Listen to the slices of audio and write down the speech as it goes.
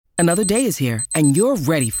Another day is here, and you're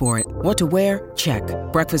ready for it. What to wear? Check.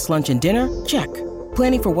 Breakfast, lunch, and dinner? Check.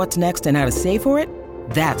 Planning for what's next and how to save for it?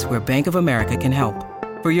 That's where Bank of America can help.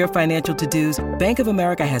 For your financial to-dos, Bank of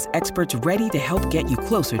America has experts ready to help get you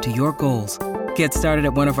closer to your goals. Get started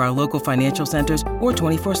at one of our local financial centers or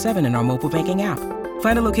 24/7 in our mobile banking app.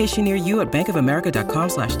 Find a location near you at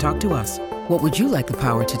bankofamerica.com/talktous. What would you like the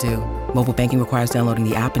power to do? Mobile banking requires downloading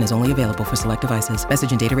the app and is only available for select devices.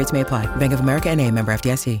 Message and data rates may apply. Bank of America N.A., member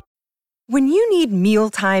FDIC. When you need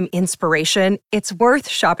mealtime inspiration, it's worth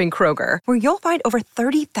shopping Kroger, where you'll find over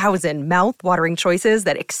 30,000 mouth-watering choices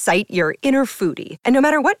that excite your inner foodie. And no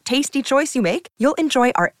matter what tasty choice you make, you'll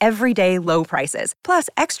enjoy our everyday low prices, plus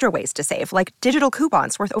extra ways to save, like digital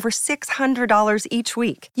coupons worth over $600 each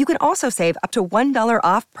week. You can also save up to $1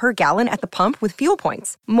 off per gallon at the pump with fuel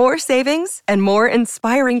points. More savings and more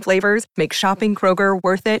inspiring flavors make shopping Kroger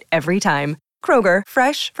worth it every time. Kroger,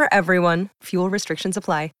 fresh for everyone. Fuel restrictions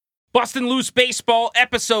apply. Bustin' Loose Baseball,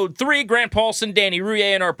 Episode 3. Grant Paulson, Danny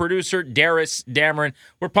Rouillet, and our producer, Darius Dameron.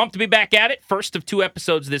 We're pumped to be back at it. First of 2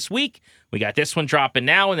 episodes this week. We got this one dropping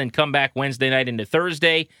now and then come back Wednesday night into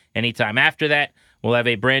Thursday. Anytime after that, we'll have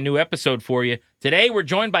a brand new episode for you. Today, we're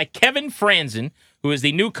joined by Kevin Frandsen, who is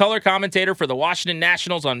the new color commentator for the Washington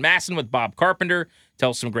Nationals on Masson with Bob Carpenter.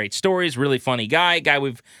 Tells some great stories. Really funny guy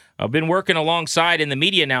we've been working alongside in the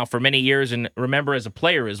media now for many years, and remember as a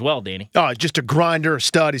player as well, Danny. Oh, just a grinder, a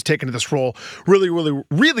stud. He's taken to this role really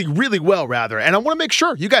well, rather. And I want to make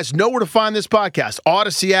sure you guys know where to find this podcast.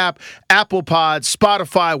 Odyssey app, Apple Pods,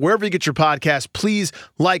 Spotify, wherever you get your podcast. Please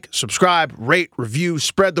like, subscribe, rate, review,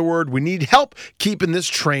 spread the word. We need help keeping this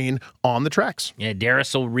train on the tracks. Yeah,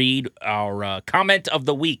 Darius will read our comment of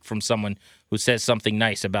the week from someone who says something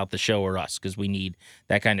nice about the show or us, because we need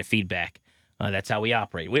that kind of feedback. That's how we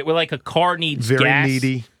operate. We're like a car needs Very gas.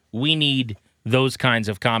 needy. We need those kinds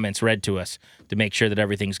of comments read to us to make sure that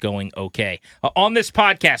everything's going okay. On this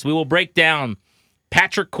podcast, we will break down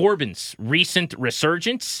Patrick Corbin's recent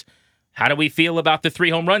resurgence. How do we feel about the 3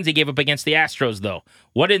 home runs he gave up against the Astros, though?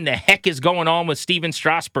 What in the heck is going on with Steven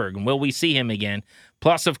Strasburg, and will we see him again?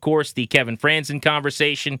 Plus, of course, the Kevin Frandsen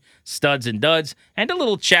conversation, studs and duds, and a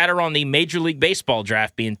little chatter on the Major League Baseball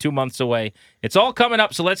draft being 2 months away. It's all coming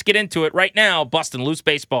up, so let's get into it right now. Bustin' Loose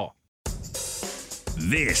Baseball.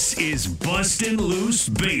 This is Bustin' Loose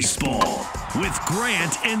Baseball with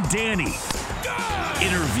Grant and Danny.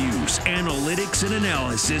 Interviews, analytics, and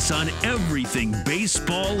analysis on everything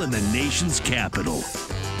baseball in the nation's capital.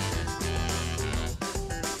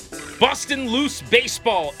 Bustin' Loose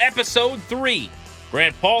Baseball, Episode 3.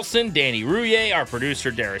 Grant Paulson, Danny Rouillet, our producer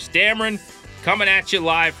Darius Dameron, coming at you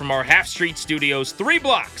live from our Half Street Studios, 3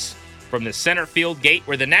 blocks from the center field gate,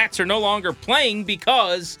 where the Nats are no longer playing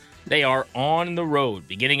because they are on the road,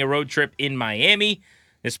 beginning a road trip in Miami.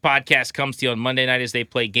 This podcast comes to you on Monday night as they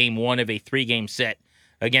play Game 1 of a 3-game set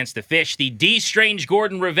against the Fish. The D. Strange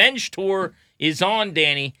Gordon Revenge Tour is on,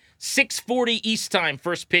 Danny. 6:40 East time,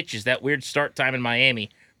 first pitch is that weird start time in Miami.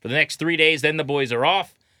 For the next 3 days, then the boys are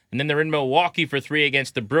off, and then they're in Milwaukee for 3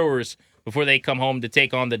 against the Brewers before they come home to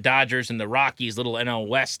take on the Dodgers and the Rockies. Little NL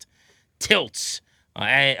West tilts on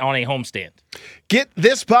a homestand. Get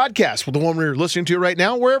this podcast, the one we're listening to right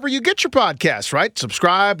now, wherever you get your podcasts, right?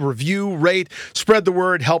 Subscribe, review, rate, spread the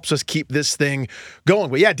word, helps us keep this thing going.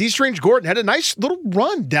 But yeah, D. Strange Gordon had a nice little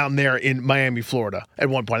run down there in Miami, Florida at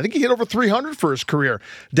one point. I think he hit over 300 for his career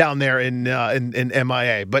down there in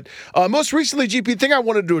MIA. But most recently, GP, the thing I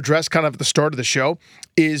wanted to address kind of at the start of the show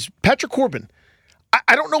is Patrick Corbin.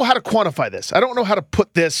 I don't know how to quantify this. I don't know how to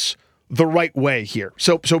put this the right way here.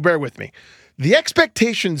 So bear with me. The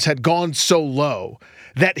expectations had gone so low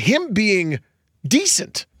that him being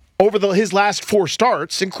decent over his last 4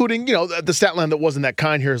 starts, including, the stat line that wasn't that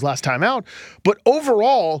kind here his last time out, but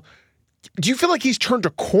overall, do you feel like he's turned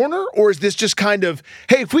a corner, or is this just kind of,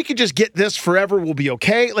 hey, if we could just get this forever, we'll be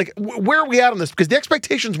okay? Like, where are we at on this? Because the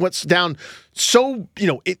expectations went down so,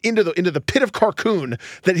 into the pit of Carcoon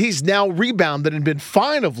that he's now rebounded and been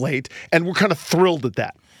fine of late, and we're kind of thrilled at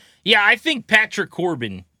that. Yeah, I think Patrick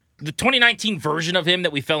Corbin, the 2019 version of him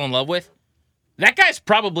that we fell in love with, that guy's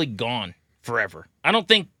probably gone forever. I don't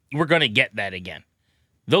think we're going to get that again.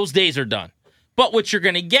 Those days are done. But what you're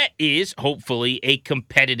going to get is, hopefully, a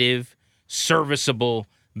competitive, serviceable,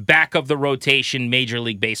 back-of-the-rotation Major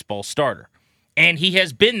League Baseball starter. And he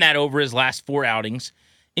has been that over his last 4 outings,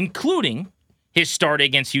 including his start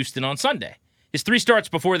against Houston on Sunday. His 3 starts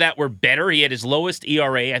before that were better. He had his lowest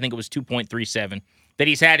ERA, I think it was 2.37, that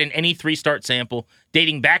he's had in any 3-start sample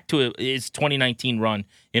dating back to his 2019 run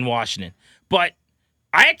in Washington. But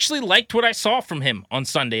I actually liked what I saw from him on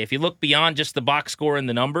Sunday. If you look beyond just the box score and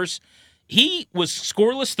the numbers, he was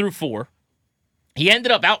scoreless through 4. He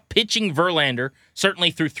ended up out-pitching Verlander,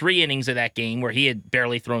 certainly through 3 innings of that game where he had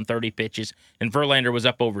barely thrown 30 pitches, and Verlander was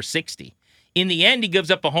up over 60. In the end, he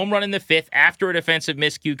gives up a home run in the 5th after a defensive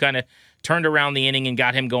miscue kind of turned around the inning and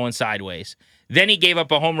got him going sideways. Then he gave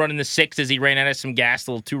up a home run in the 6th as he ran out of some gas,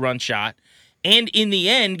 a little 2-run shot. And in the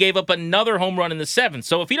end, gave up another home run in the 7th.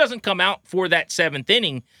 So if he doesn't come out for that 7th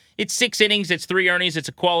inning, it's 6 innings, it's 3 earnings, it's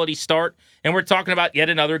a quality start, and we're talking about yet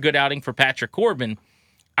another good outing for Patrick Corbin.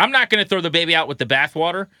 I'm not going to throw the baby out with the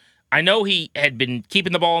bathwater. I know he had been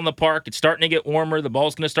keeping the ball in the park. It's starting to get warmer. The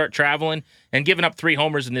ball's going to start traveling, and giving up 3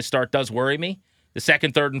 homers in this start does worry me, the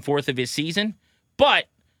 2nd, 3rd, and 4th of his season. But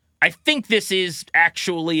I think this is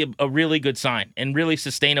actually a really good sign and really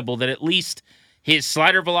sustainable that at least his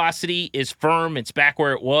slider velocity is firm. It's back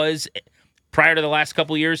where it was prior to the last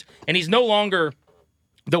couple of years, and he's no longer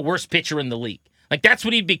the worst pitcher in the league. Like, that's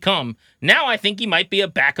what he'd become. Now I think he might be a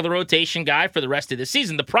back-of-the-rotation guy for the rest of the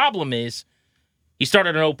season. The problem is he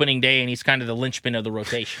started on opening day, and he's kind of the linchpin of the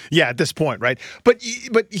rotation. Yeah, at this point, right? But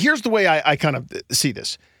here's the way I kind of see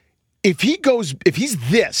this. If he's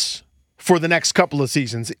this for the next couple of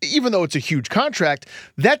seasons, even though it's a huge contract,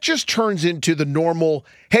 that just turns into the normal,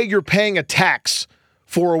 hey, you're paying a tax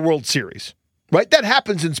for a World Series. Right? That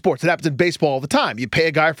happens in sports. It happens in baseball all the time. You pay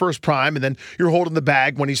a guy for his prime, and then you're holding the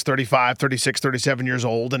bag when he's 35, 36, 37 years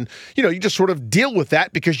old. And, you just sort of deal with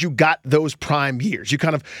that because you got those prime years. You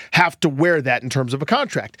kind of have to wear that in terms of a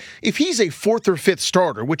contract. If he's a 4th or 5th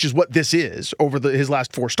starter, which is what this is over his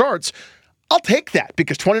last 4 starts, I'll take that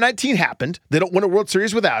because 2019 happened. They don't win a World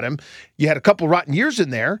Series without him. You had a couple rotten years in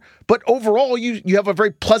there, but overall, you have a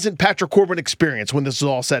very pleasant Patrick Corbin experience when this is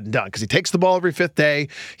all said and done because he takes the ball every 5th day.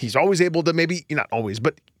 He's always able to not always,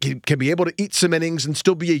 but he can be able to eat some innings and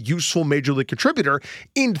still be a useful major league contributor.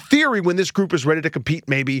 In theory, when this group is ready to compete,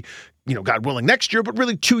 maybe, God willing, next year, but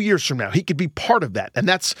really 2 years from now, he could be part of that. And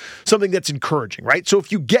that's something that's encouraging, right? So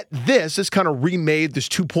if you get this kind of remade, this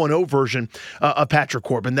 2.0 version of Patrick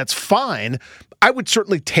Corbin, that's fine. I would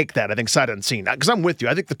certainly take that, I think, sight unseen. Because I'm with you.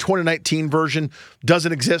 I think the 2019 version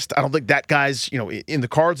doesn't exist. I don't think that guy's, in the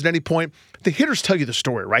cards at any point. The hitters tell you the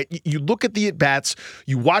story, right? You look at the at-bats,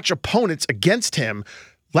 you watch opponents against him.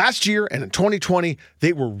 Last year and in 2020,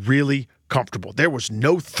 they were really comfortable. There was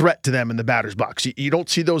no threat to them in the batter's box. You don't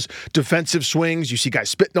see those defensive swings. You see guys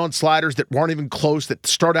spitting on sliders that weren't even close, that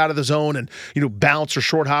start out of the zone and, bounce or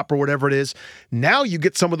short hop or whatever it is. Now you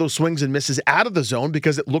get some of those swings and misses out of the zone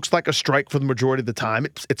because it looks like a strike for the majority of the time.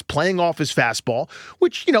 It's playing off his fastball,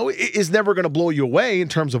 which, is never going to blow you away in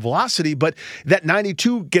terms of velocity, but that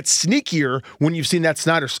 92 gets sneakier when you've seen that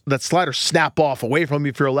slider snap off away from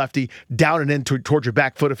you if you're a lefty, down and in towards your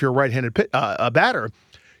back foot if you're a right-handed batter.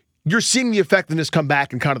 You're seeing the effectiveness come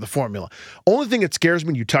back in kind of the formula. Only thing that scares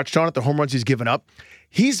me, you touched on it, the home runs he's given up.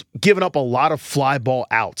 He's given up a lot of fly ball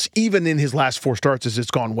outs, even in his last 4 starts as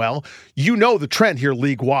it's gone well. The trend here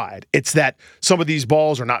league-wide. It's that some of these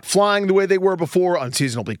balls are not flying the way they were before,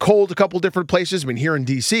 unseasonably cold a couple different places. I mean, here in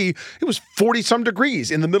D.C., it was 40-some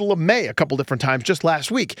degrees in the middle of May a couple different times just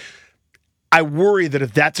last week. I worry that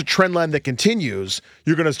if that's a trend line that continues,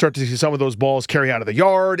 you're going to start to see some of those balls carry out of the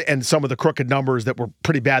yard, and some of the crooked numbers that were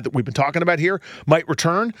pretty bad that we've been talking about here might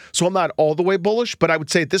return. So I'm not all the way bullish, but I would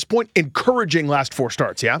say at this point, encouraging last 4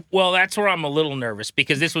 starts, yeah? Well, that's where I'm a little nervous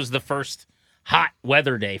because this was the first hot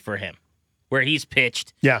weather day for him where he's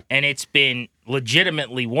pitched, and it's been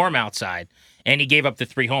legitimately warm outside, and he gave up the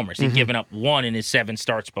 3 homers. He'd given up 1 in his 7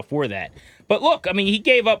 starts before that. But look, I mean, he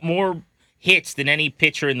gave up more hits than any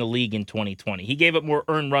pitcher in the league in 2020. He gave up more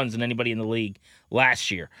earned runs than anybody in the league last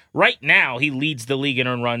year. Right now, he leads the league in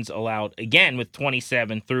earned runs allowed, again, with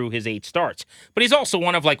 27 through his 8 starts. But he's also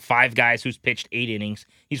one of 5 guys who's pitched 8 innings.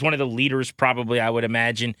 He's one of the leaders, probably, I would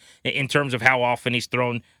imagine, in terms of how often he's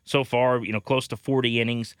thrown so far, close to 40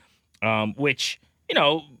 innings, which,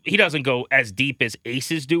 he doesn't go as deep as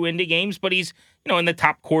aces do into games, but he's, in the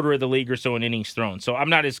top quarter of the league or so in innings thrown. So I'm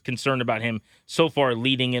not as concerned about him so far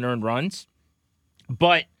leading in earned runs.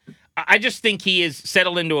 But I just think he is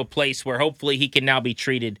settled into a place where hopefully he can now be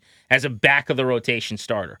treated as a back-of-the-rotation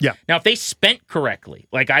starter. Yeah. Now, if they spent correctly,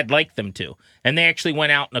 like I'd like them to, and they actually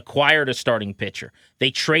went out and acquired a starting pitcher, they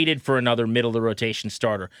traded for another middle-of-the-rotation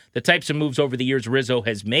starter, the types of moves over the years Rizzo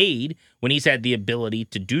has made when he's had the ability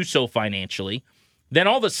to do so financially, then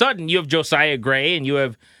all of a sudden you have Josiah Gray and you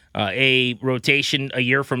have a rotation a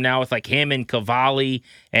year from now with him and Cavalli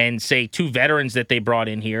and, say, 2 veterans that they brought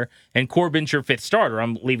in here, and Corbin's your 5th starter.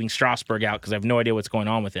 I'm leaving Strasburg out because I have no idea what's going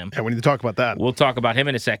on with him. And we need to talk about that. We'll talk about him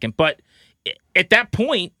in a second. But at that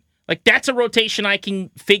point, that's a rotation I can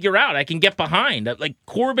figure out. I can get behind.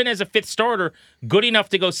 Corbin as a 5th starter, good enough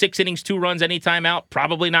to go 6 innings, 2 runs anytime out.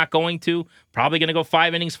 Probably not going to. Probably going to go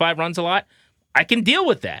 5 innings, 5 runs a lot. I can deal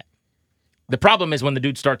with that. The problem is when the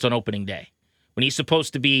dude starts on opening day, when he's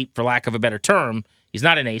supposed to be, for lack of a better term, he's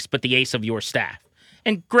not an ace, but the ace of your staff.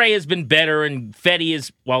 And Gray has been better, and Fetty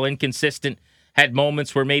is, while inconsistent, had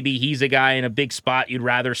moments where maybe he's a guy in a big spot you'd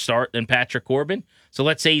rather start than Patrick Corbin. So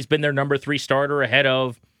let's say he's been their number 3 starter ahead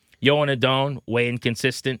of Yohan Adon, way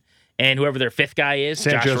inconsistent, and whoever their 5th guy is,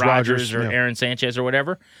 Sanchez, Josh Rogers or yeah. Aaron Sanchez or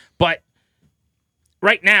whatever. But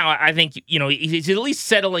right now, I think, he's at least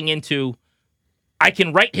settling into, I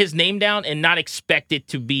can write his name down and not expect it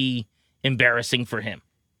to be embarrassing for him.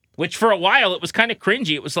 Which for a while, it was kind of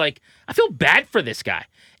cringy. It was like, I feel bad for this guy.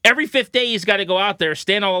 Every 5th day, he's got to go out there,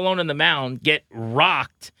 stand all alone on the mound, get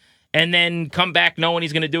rocked, and then come back knowing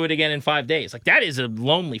he's going to do it again in 5 days. Like, that is a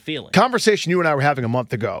lonely feeling. Conversation you and I were having a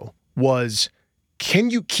month ago was, can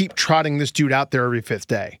you keep trotting this dude out there every 5th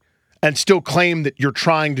day and still claim that you're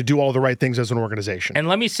trying to do all the right things as an organization? And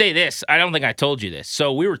let me say this. I don't think I told you this.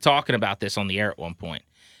 So we were talking about this on the air at one point,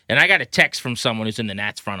 and I got a text from someone who's in the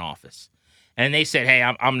Nats front office. And they said, hey,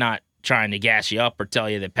 I'm not trying to gas you up or tell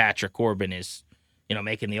you that Patrick Corbin is,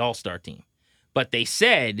 making the All-Star team. But they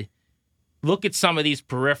said, look at some of these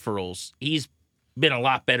peripherals. He's been a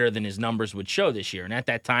lot better than his numbers would show this year. And at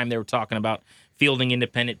that time, they were talking about fielding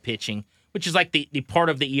independent pitching, which is like the part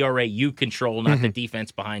of the ERA you control, not the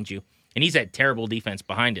defense behind you. And he's had terrible defense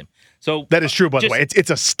behind him. So that is true, by the way. It's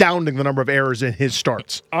astounding the number of errors in his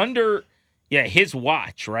starts. Under his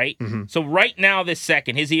watch, right? Mm-hmm. So right now, this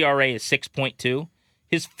second, his ERA is 6.2.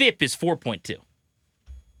 His FIP is 4.2.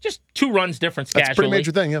 Just 2 runs difference casually. That's a pretty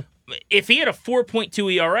major thing, yeah. If he had a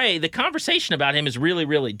 4.2 ERA, the conversation about him is really,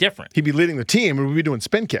 really different. He'd be leading the team, and we'd be doing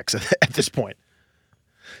spin kicks at this point.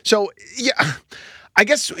 So, yeah, I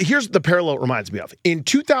guess here's the parallel it reminds me of. In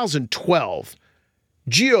 2012,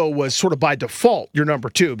 Gio was sort of by default your number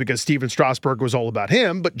 2 because Steven Strasburg was all about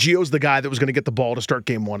him, but Gio's the guy that was going to get the ball to start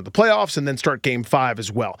game 1 of the playoffs and then start game 5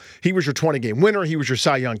 as well. He was your 20-game winner. He was your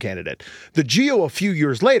Cy Young candidate. The Gio a few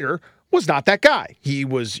years later was not that guy. He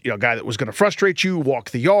was a guy that was going to frustrate you, walk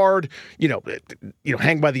the yard,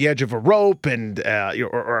 hang by the edge of a rope and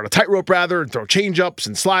or on a tightrope rather, and throw changeups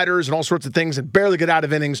and sliders and all sorts of things and barely get out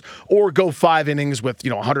of innings or go 5 innings with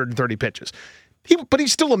 130 pitches. But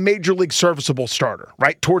he's still a major league serviceable starter,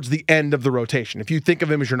 right? Towards the end of the rotation. If you think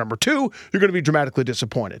of him as your number 2, you're going to be dramatically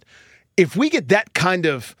disappointed. If we get that kind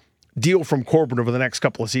of deal from Corbin over the next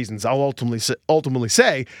couple of seasons, I'll ultimately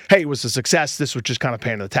say, hey, it was a success. This was just kind of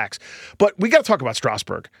paying the tax. But we got to talk about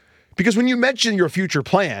Strasburg. Because when you mention your future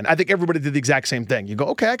plan, I think everybody did the exact same thing. You go,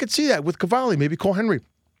 okay, I could see that with Cavalli, maybe Cole Henry.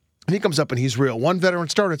 And he comes up and he's real. 1 veteran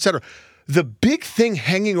starter, et cetera. The big thing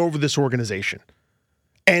hanging over this organization,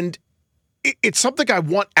 and it's something I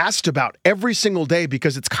want asked about every single day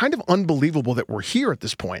because it's kind of unbelievable that we're here at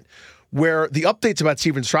this point where the updates about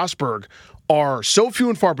Steven Strasburg are so few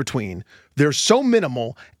and far between, they're so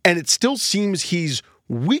minimal, and it still seems he's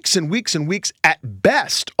weeks and weeks and weeks at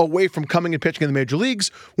best away from coming and pitching in the major leagues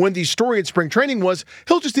when the story in spring training was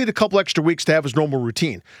he'll just need a couple extra weeks to have his normal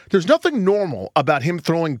routine. There's nothing normal about him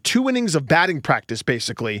throwing 2 innings of batting practice,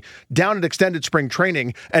 basically, down at extended spring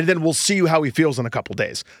training, and then we'll see how he feels in a couple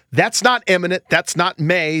days. That's not imminent. That's not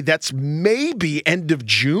May. That's maybe end of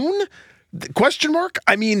June? Question mark?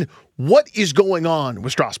 I mean, what is going on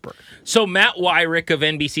with Strasburg? So Matt Wyrick of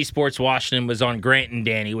NBC Sports Washington was on Grant and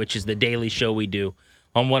Danny, which is the daily show we do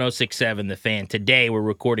on 106.7 The Fan. Today, we're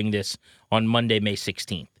recording this on Monday, May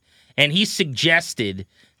 16th. And he suggested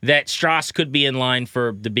that Strauss could be in line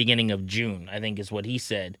for the beginning of June, I think is what he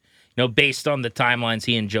said, based on the timelines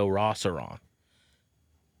he and Joe Ross are on.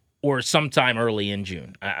 Or sometime early in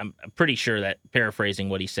June. I'm pretty sure that, paraphrasing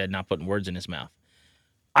what he said, not putting words in his mouth.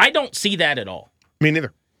 I don't see that at all. Me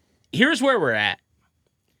neither. Here's where we're at.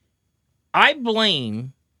 I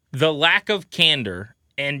blame the lack of candor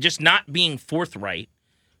and just not being forthright.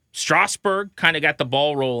 Strasburg kind of got the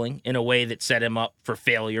ball rolling in a way that set him up for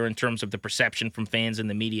failure in terms of the perception from fans and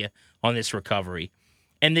the media on this recovery.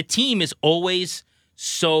 And the team is always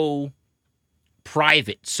so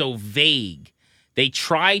private, so vague. They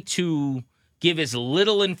try to give as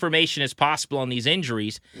little information as possible on these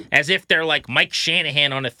injuries as if they're like Mike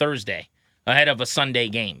Shanahan on a Thursday ahead of a Sunday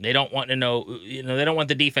game. They don't want to know, they don't want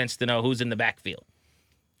the defense to know who's in the backfield.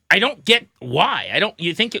 I don't get why.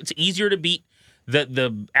 You think it's easier to beat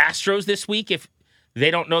the Astros this week if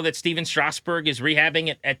they don't know that Steven Strasburg is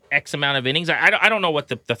rehabbing at X amount of innings? I don't know what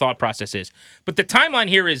the thought process is. But the timeline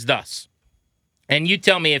here is thus. And you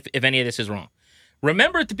tell me if any of this is wrong.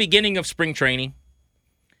 Remember at the beginning of spring training,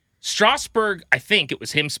 Strasburg, I think it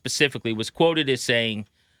was him specifically, was quoted as saying,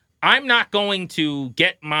 I'm not going to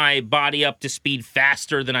get my body up to speed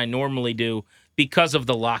faster than I normally do because of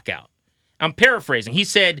the lockout. I'm paraphrasing. He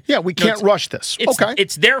said, yeah, we can't rush this. Okay.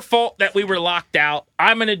 It's their fault that we were locked out.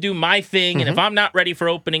 I'm going to do my thing, and if I'm not ready for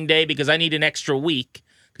opening day because I need an extra week,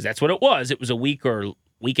 because that's what it was a week or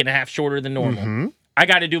week and a half shorter than normal, I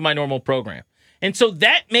got to do my normal program. And so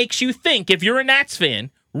that makes you think, if you're a Nats fan,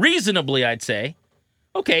 reasonably, I'd say,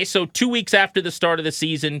 okay, so 2 weeks after the start of the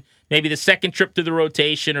season, maybe the second trip through the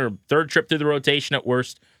rotation or third trip through the rotation at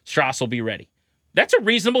worst, Strauss will be ready. That's a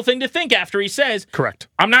reasonable thing to think after he says, correct,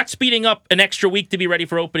 I'm not speeding up an extra week to be ready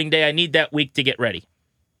for opening day. I need that week to get ready.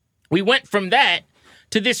 We went from that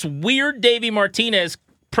to this weird Davey Martinez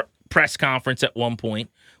press conference at one point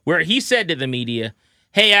where he said to the media,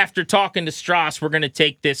 hey, after talking to Strauss, we're going to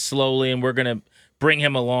take this slowly and we're going to bring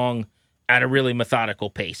him along at a really methodical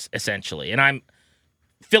pace, essentially. And I'm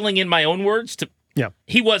filling in my own words.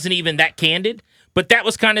 He wasn't even that candid, but that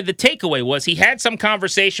was kind of the takeaway was he had some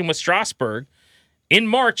conversation with Strasburg. In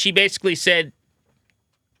March, he basically said,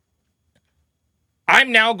 I'm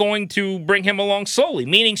now going to bring him along slowly,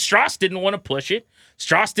 meaning Strauss didn't want to push it.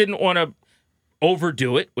 Strauss didn't want to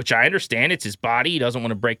overdo it, which I understand. It's his body. He doesn't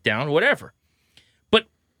want to break down, whatever. But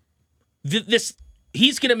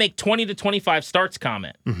he's going to make 20 to 25 starts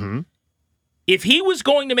comment. If he was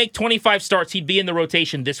going to make 25 starts, he'd be in the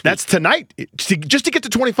rotation this week. That's tonight. Just to get to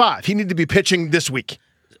 25, he needed to be pitching this week.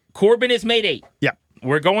 Corbin has made 8. Yeah.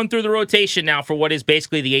 We're going through the rotation now for what is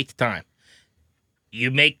basically the 8th time. You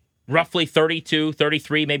make roughly 32,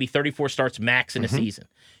 33, maybe 34 starts max in a season.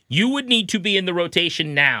 You would need to be in the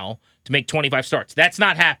rotation now to make 25 starts. That's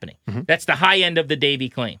not happening. That's the high end of the Davey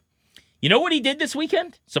claim. You know what he did this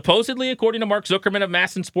weekend? Supposedly, according to Mark Zuckerman of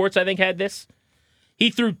Masson Sports, I think had this. He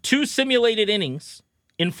threw 2 simulated innings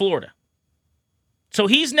in Florida. So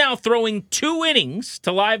he's now throwing 2 innings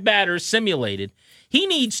to live batters simulated. He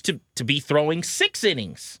needs to be throwing 6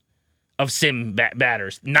 innings of sim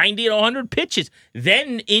batters, 90 to 100 pitches,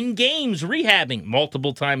 then in games rehabbing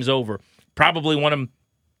multiple times over. Probably want him,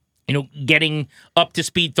 getting up to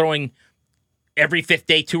speed, throwing every 5th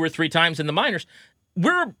day 2 or 3 times in the minors.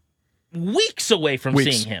 We're weeks away from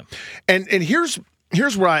seeing him. And here's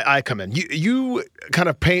where I come in. You kind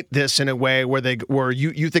of paint this in a way where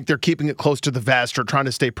you think they're keeping it close to the vest or trying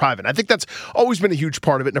to stay private. I think that's always been a huge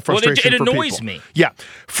part of it and a frustration for people. It annoys me. Yeah.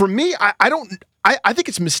 For me, I think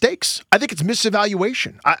it's mistakes. I think it's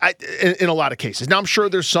misevaluation in a lot of cases. Now, I'm sure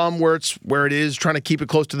there's some where it is trying to keep it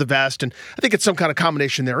close to the vest, and I think it's some kind of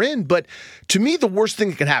combination therein. But to me, the worst thing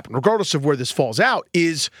that can happen, regardless of where this falls out,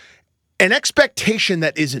 is an expectation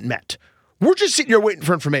that isn't met. We're just sitting here waiting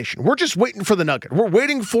for information. We're just waiting for the nugget. We're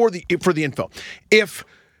waiting for the info. If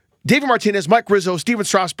David Martinez, Mike Rizzo, Steven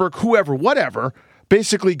Strasburg, whoever, whatever,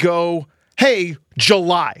 basically go, hey,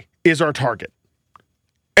 July is our target.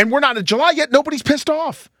 And we're not in July yet, nobody's pissed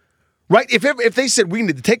off. Right? If they said we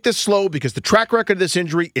need to take this slow because the track record of this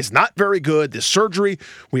injury is not very good, this surgery,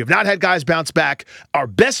 we have not had guys bounce back, our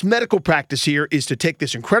best medical practice here is to take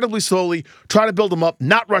this incredibly slowly, try to build him up,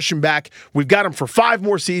 not rush him back. We've got him for 5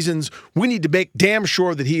 more seasons. We need to make damn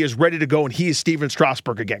sure that he is ready to go and he is Steven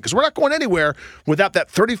Strasburg again. Because we're not going anywhere without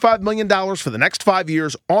that $35 million for the next 5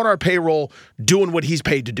 years on our payroll doing what he's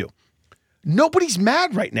paid to do. Nobody's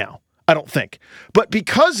mad right now, I don't think. But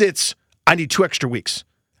because I need 2 extra weeks.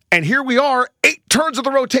 And here we are, 8 turns of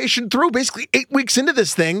the rotation through, basically 8 weeks into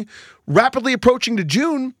this thing, rapidly approaching to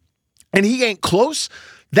June, and he ain't close.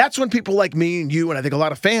 That's when people like me and you, and I think a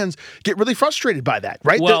lot of fans, get really frustrated by that,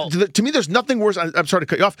 right? Well, to me, there's nothing worse. I'm sorry to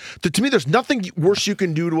cut you off. To me, there's nothing worse you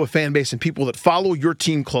can do to a fan base and people that follow your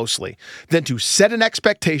team closely than to set an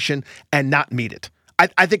expectation and not meet it.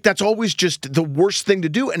 I think that's always just the worst thing to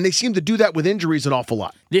do, and they seem to do that with injuries an awful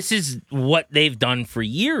lot. This is what they've done for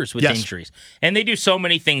years with injuries. And they do so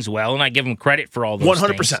many things well, and I give them credit for all those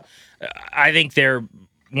 100%. things. I think they're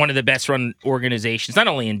one of the best-run organizations, not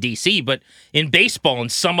only in D.C., but in baseball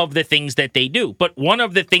and some of the things that they do. But one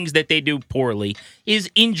of the things that they do poorly is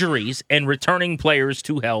injuries and returning players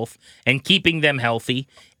to health and keeping them healthy.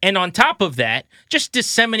 And on top of that, just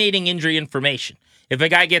disseminating injury information. If a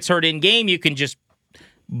guy gets hurt in-game, you can just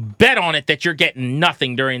bet on it that you're getting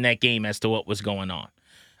nothing during that game as to what was going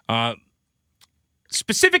on.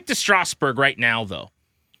 Specific to Strasburg right now, though,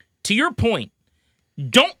 to your point,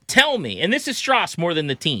 don't tell me, and this is Strauss more than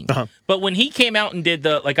the team, but when he came out and did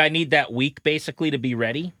I need that week basically to be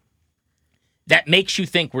ready, that makes you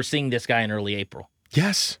think we're seeing this guy in early April.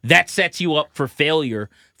 Yes. That sets you up for failure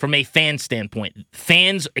from a fan standpoint.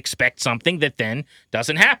 Fans expect something that then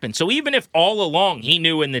doesn't happen. So even if all along he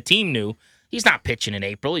knew and the team knew, he's not pitching in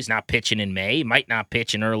April. He's not pitching in May. He might not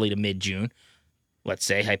pitch in early to mid-June, let's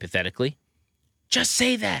say, hypothetically. Just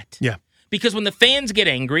say that. Yeah. Because when the fans get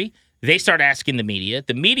angry, They start asking the media.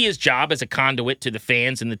 The media's job as a conduit to the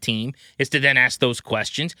fans and the team is to then ask those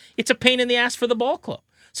questions. It's a pain in the ass for the ball club.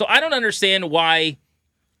 So I don't understand why,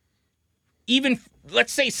 even,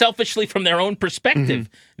 let's say selfishly from their own perspective,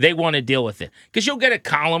 they want to deal with it. Because you'll get a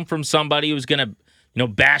column from somebody who's going to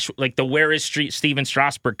bash, like the Where is Steven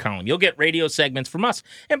Strasburg column. You'll get radio segments from us.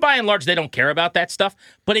 And by and large, they don't care about that stuff.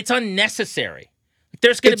 But it's unnecessary.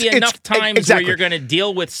 There's going to be enough times where you're going to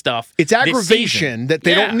deal with stuff. It's aggravation that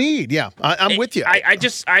they don't need. Yeah, I'm with you.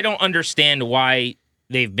 I don't understand why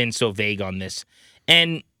they've been so vague on this.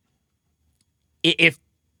 And if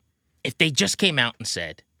they just came out and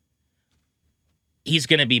said he's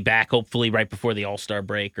going to be back, hopefully right before the All-Star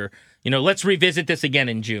break, or let's revisit this again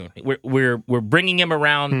in June. We're bringing him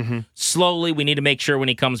around slowly. We need to make sure when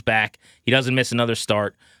he comes back he doesn't miss another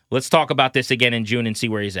start. Let's talk about this again in June and see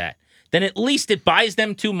where he's at. Then at least it buys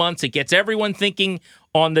them 2 months. It gets everyone thinking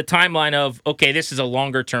on the timeline of, okay, this is a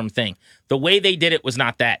longer-term thing. The way they did it was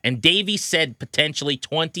not that. And Davey said potentially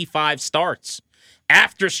 25 starts.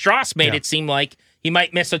 After Strauss made it seem like he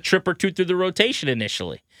might miss a trip or two through the rotation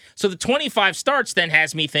initially. So the 25 starts then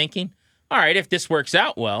has me thinking, all right, if this works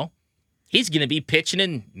out well, he's going to be pitching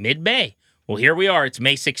in mid-May. Well, here we are. It's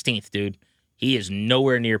May 16th, dude. He is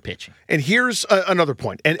nowhere near pitching. And here's another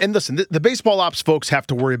point. And listen, the baseball ops folks have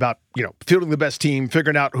to worry about, fielding the best team,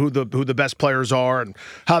 figuring out who the best players are and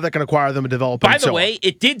how they can acquire them and develop them. By the way,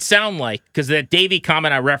 it did sound like, because that Davey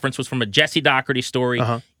comment I referenced was from a Jesse Doherty story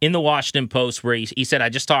in the Washington Post where he said, I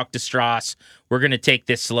just talked to Strauss. We're going to take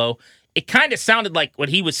this slow. It kind of sounded like what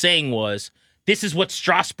he was saying was, this is what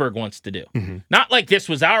Strasburg wants to do. Not like this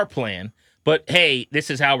was our plan. But, hey, this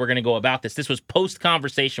is how we're going to go about this. This was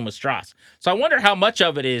post-conversation with Strauss. So I wonder how much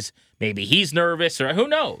of it is maybe he's nervous or who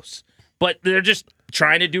knows. But they're just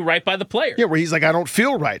trying to do right by the player. Yeah, where he's like, I don't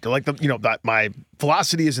feel right. Like, that my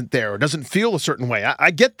velocity isn't there or doesn't feel a certain way. I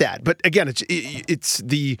get that. But, again, it's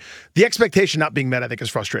the expectation not being met, I think, is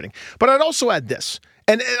frustrating. But I'd also add this.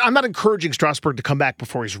 And I'm not encouraging Strasburg to come back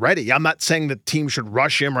before he's ready. I'm not saying the team should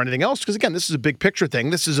rush him or anything else because, again, this is a big picture thing.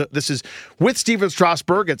 This is with Steven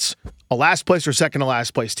Strasburg, it's a last place or second to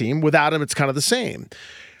last place team. Without him, it's kind of the same.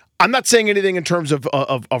 I'm not saying anything in terms of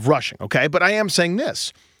rushing, okay? But I am saying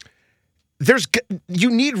this. You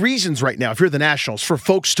need reasons right now, if you're the Nationals, for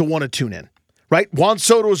folks to want to tune in. Right? Juan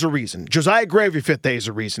Soto is a reason. Josiah Gravy fifth day is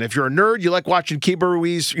a reason. If you're a nerd, you like watching Keibert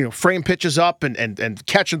Ruiz, frame pitches up and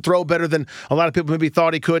catch and throw better than a lot of people maybe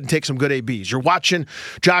thought he could and take some good ABs. You're watching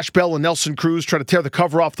Josh Bell and Nelson Cruz try to tear the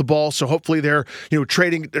cover off the ball, so hopefully they're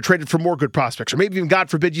traded for more good prospects. Or maybe even, God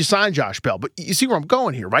forbid, you sign Josh Bell. But you see where I'm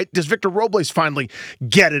going here, right? Does Victor Robles finally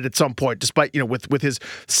get it at some point, despite, with his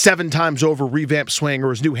 7 times over revamped swing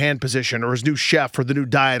or his new hand position or his new chef or the new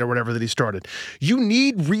diet or whatever that he started? You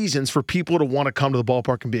need reasons for people to want to come to the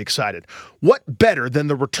ballpark and be excited. What better than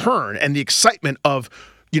the return and the excitement of,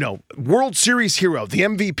 World Series hero, the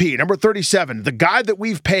MVP, number 37, the guy that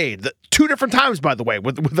we've paid 2 different times, by the way,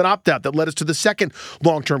 with an opt-out that led us to the second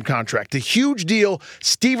long-term contract. A huge deal,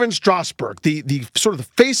 Steven Strasburg, the sort of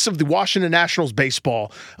the face of the Washington Nationals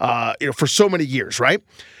baseball, for so many years, right?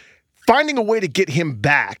 Finding a way to get him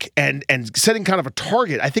back and setting kind of a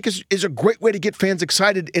target, I think is a great way to get fans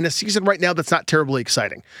excited in a season right now that's not terribly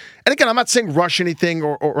exciting. And again, I'm not saying rush anything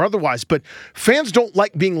or otherwise, but fans don't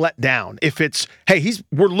like being let down. If it's, hey,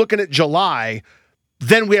 we're looking at July,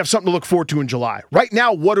 then we have something to look forward to in July. Right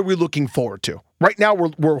now, what are we looking forward to? Right now,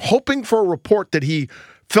 we're hoping for a report that he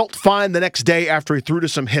felt fine the next day after he threw to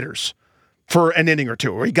some hitters for an inning or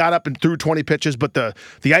two, where he got up and threw 20 pitches, but the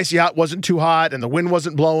icy hot wasn't too hot and the wind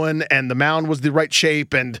wasn't blowing and the mound was the right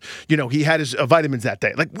shape and, he had his vitamins that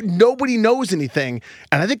day. Like, nobody knows anything,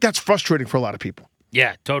 and I think that's frustrating for a lot of people.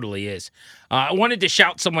 Yeah, totally is. I wanted to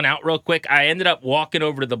shout someone out real quick. I ended up walking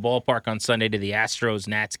over to the ballpark on Sunday to the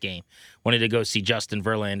Astros-Nats game. Wanted to go see Justin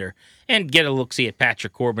Verlander and get a look-see at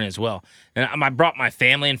Patrick Corbin as well. And I brought my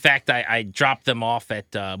family. In fact, I dropped them off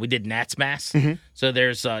at, we did Nats Mass. So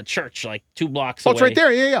there's a church like 2 blocks away. It's right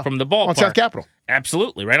there, yeah. From the ballpark. On South Capitol.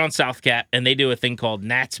 Absolutely, right on South Cap. And they do a thing called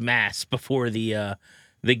Nats Mass before the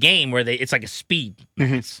game where it's like a speed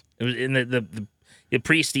mass. It was in the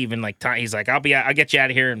priest even he's like, I'll get you out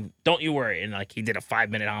of here and don't you worry. And he did a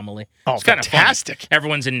 5-minute homily. Oh, it's kind of fantastic.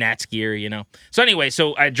 Everyone's in Nats gear, So anyway,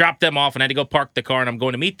 so I dropped them off and I had to go park the car and I'm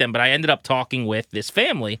going to meet them. But I ended up talking with this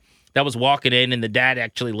family that was walking in, and the dad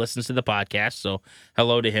actually listens to the podcast. So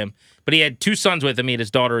hello to him. But he had 2 sons with him. He had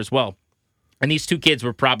his daughter as well. And these 2 kids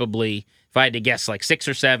were probably, if I had to guess, 6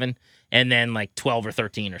 or 7, and then 12 or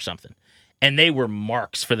 13 or something. And they were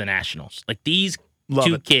marks for the Nationals. These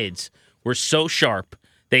two kids were so sharp.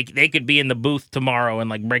 They could be in the booth tomorrow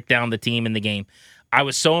and break down the team in the game. I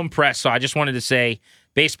was so impressed. So I just wanted to say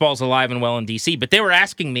baseball's alive and well in D.C., but they were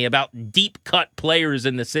asking me about deep-cut players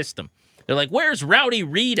in the system. They're like, where's Rowdy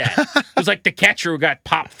Reed at? It was like the catcher who got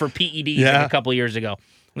popped for PEDs like a couple years ago.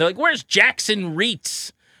 And they're like, where's Jackson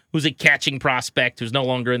Reitz, who's a catching prospect who's no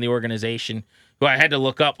longer in the organization, who I had to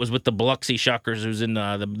look up, was with the Biloxi Shuckers, who's in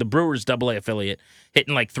the Brewers AA affiliate,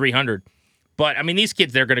 hitting like 300. But, I mean, these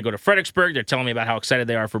kids, they're going to go to Fredericksburg. They're telling me about how excited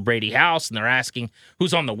they are for Brady House, and they're asking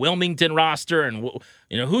who's on the Wilmington roster and,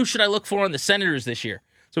 who should I look for on the Senators this year?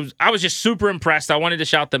 So I was just super impressed. I wanted to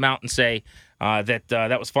shout them out and say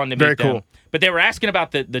that was fun to meet them. Very cool. But they were asking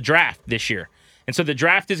about the draft this year. And so the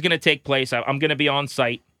draft is going to take place. I'm going to be on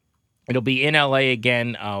site. It'll be in L.A.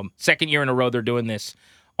 again. Second year in a row they're doing this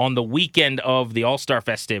on the weekend of the All-Star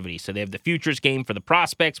festivities. So they have the Futures game for the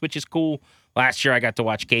prospects, which is cool. Last year I got to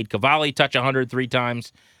watch Cade Cavalli touch 103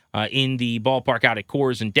 times in the ballpark out at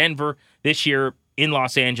Coors in Denver. This year in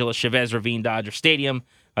Los Angeles, Chavez Ravine Dodger Stadium,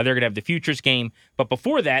 they're going to have the Futures game. But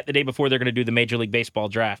before that, the day before, they're going to do the Major League Baseball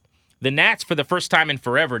draft. The Nats, for the first time in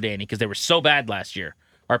forever, Danny, because they were so bad last year,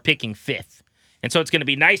 are picking 5th. And so it's going to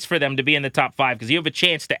be nice for them to be in the top 5 because you have a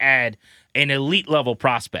chance to add an elite-level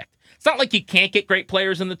prospect. It's not like you can't get great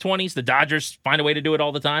players in the 20s. The Dodgers find a way to do it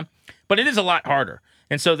all the time. But it is a lot harder.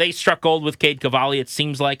 And so they struck gold with Cade Cavalli, it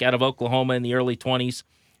seems like, out of Oklahoma in the early 20s.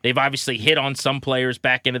 They've obviously hit on some players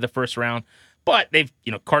back into the first round. But they've,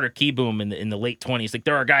 Carter Kieboom in the late 20s. Like,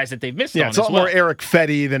 there are guys that they've missed on as well. It's a lot more Eric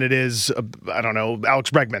Fetty than it is,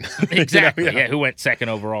 Alex Bregman. Exactly, who went second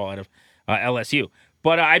overall out of LSU.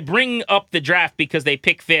 But I bring up the draft because they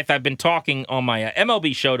pick 5th. I've been talking on my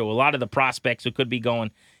MLB show to a lot of the prospects who could be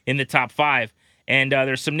going in the top 5. And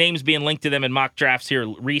there's some names being linked to them in mock drafts here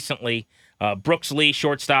recently. Brooks Lee,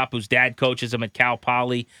 shortstop, whose dad coaches him at Cal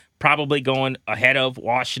Poly, probably going ahead of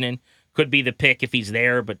Washington. Could be the pick if he's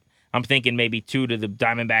there, but I'm thinking maybe 2 to the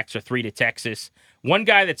Diamondbacks or 3 to Texas. One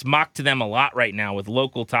guy that's mocked to them a lot right now with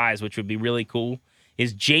local ties, which would be really cool,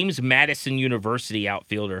 is James Madison University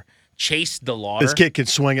outfielder Chase DeLauder. This kid can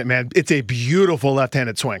swing it, man. It's a beautiful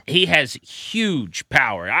left-handed swing. He has huge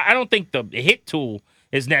power. I don't think the hit tool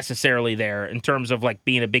is necessarily there in terms of like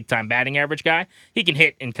being a big-time batting average guy. He can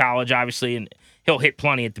hit in college, obviously, and he'll hit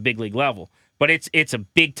plenty at the big league level. But it's a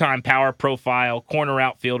big-time power profile, corner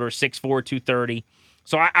outfielder, 6'4", 230.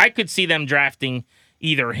 So I could see them drafting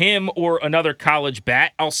either him or another college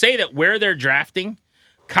bat. I'll say that where they're drafting,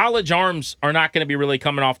 college arms are not going to be really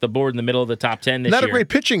coming off the board in the middle of the top 10 this year. Not a great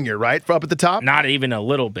pitching year, right? Up at the top? Not even a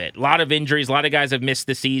little bit. A lot of injuries. A lot of guys have missed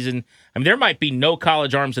the season. I mean, there might be no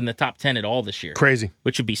college arms in the top 10 at all this year. Crazy.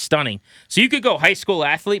 Which would be stunning. So you could go high school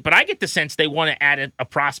athlete, but I get the sense they want to add a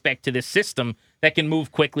prospect to this system that can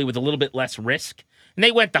move quickly with a little bit less risk. And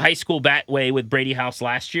they went the high school bat way with Brady House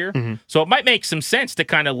last year. Mm-hmm. So it might make some sense to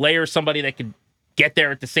kind of layer somebody that could get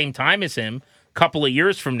there at the same time as him. A couple of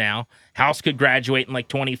years from now, House could graduate in like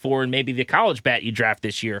 24, and maybe the college bat you draft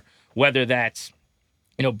this year, whether that's,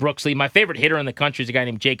 Brooks Lee. My favorite hitter in the country is a guy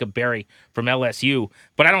named Jacob Berry from LSU,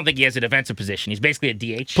 but I don't think he has a defensive position. He's basically a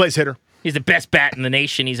DH. Plays hitter. He's the best bat in the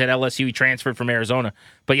nation. He's at LSU. He transferred from Arizona.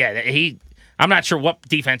 But yeah, I'm not sure what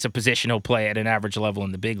defensive position he'll play at an average level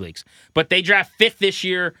in the big leagues. But they draft 5th this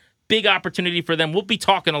year. Big opportunity for them. We'll be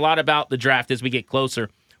talking a lot about the draft as we get closer.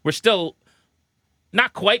 We're still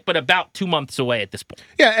not quite, but about 2 months away at this point.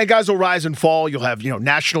 Yeah, and guys will rise and fall. You'll have,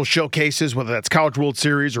 national showcases, whether that's College World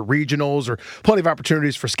Series or regionals, or plenty of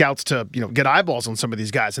opportunities for scouts to, get eyeballs on some of these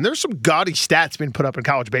guys. And there's some gaudy stats being put up in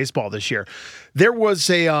college baseball this year. There was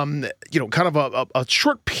a, kind of a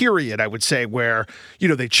short period, I would say, where,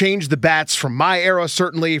 they changed the bats from my era,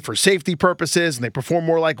 certainly, for safety purposes, and they perform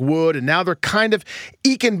more like wood, and now they're kind of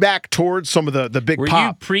eking back towards some of the big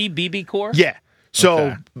pop. Were you pre-BB Core? Yeah.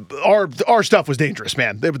 So our stuff was dangerous,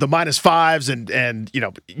 man. They were the -5s, and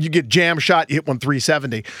you get jam shot, you hit one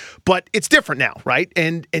 370. But it's different now, right?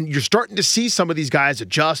 And you're starting to see some of these guys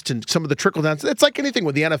adjust and some of the trickle downs. It's like anything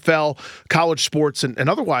with the NFL, college sports, and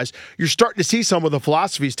otherwise. You're starting to see some of the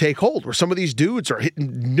philosophies take hold, where some of these dudes are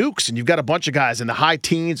hitting nukes, and you've got a bunch of guys in the high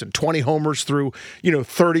teens and 20 homers through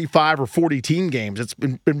 35 or 40 team games. It's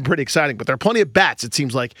been pretty exciting. But there are plenty of bats, it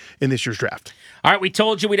seems like, in this year's draft. All right, we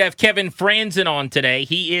told you we'd have Kevin Frandsen on today.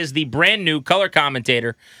 He is the brand new color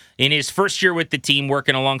commentator in his first year with the team,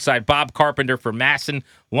 working alongside Bob Carpenter for Masson,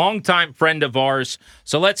 longtime friend of ours.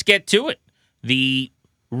 So let's get to it. The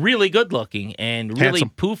really good-looking and really handsome,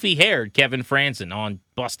 poofy-haired Kevin Frandsen on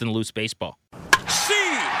Bustin' Loose Baseball. See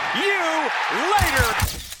you later.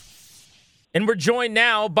 And we're joined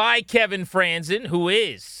now by Kevin Frandsen, who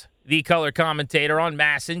is the color commentator on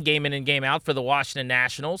Masson, game in and game out for the Washington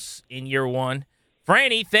Nationals in year one.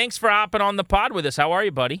 Franny, thanks for hopping on the pod with us. How are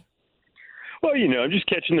you, buddy? Well, I'm just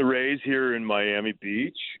catching the Rays here in Miami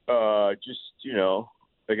Beach.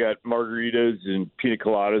 I got margaritas and pina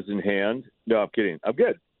coladas in hand. No, I'm kidding. I'm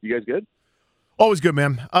good. You guys good? Always good,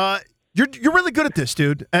 man. You're really good at this,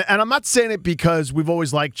 dude. And I'm not saying it because we've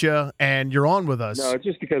always liked you and you're on with us. No, it's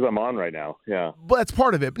just because I'm on right now. Yeah. But that's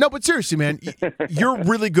part of it. No, but seriously, man, you're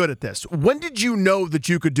really good at this. When did you know that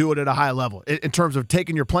you could do it at a high level in terms of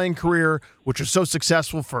taking your playing career, which was so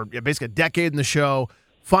successful for basically a decade in the show,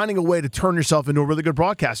 finding a way to turn yourself into a really good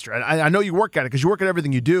broadcaster? And I know you work at it because you work at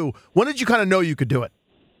everything you do. When did you kind of know you could do it?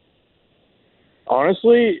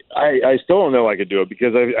 Honestly, I still don't know I could do it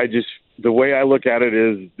because I just the way I look at it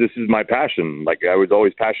is this is my passion. Like I was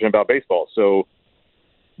always passionate about baseball. So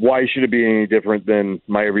why should it be any different than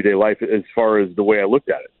my everyday life as far as the way I looked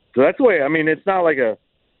at it? So that's the way, I mean, it's not like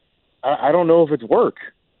I don't know if it's work,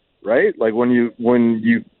 right? Like when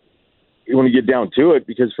you get down to it,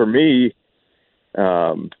 because for me,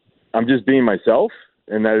 I'm just being myself,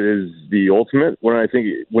 and that is the ultimate.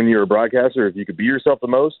 When you're a broadcaster, if you could be yourself the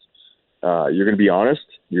most, you're going to be honest,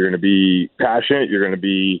 you're going to be passionate, you're going to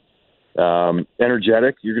be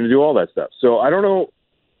energetic, you're going to do all that stuff. So I don't know.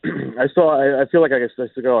 I feel like I still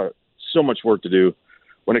got so much work to do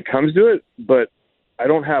when it comes to it, but I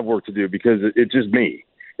don't have work to do because it's just me,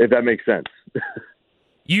 if that makes sense.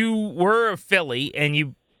 You were a Philly and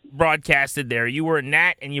you broadcasted there. You were a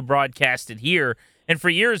Nat and you broadcasted here. And for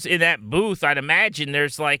years in that booth, I'd imagine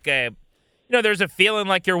there's like there's a feeling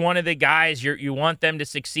like you're one of the guys. You want them to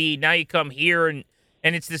succeed. Now you come here and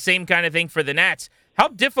it's the same kind of thing for the Nats. How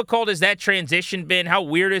difficult has that transition been? How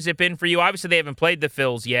weird has it been for you? Obviously, they haven't played the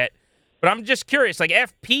Phils yet, but I'm just curious. Like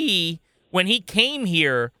FP, when he came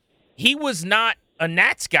here, he was not a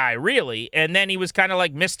Nats guy, really, and then he was kind of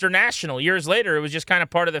like Mr. National. Years later, it was just kind of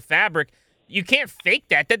part of the fabric. You can't fake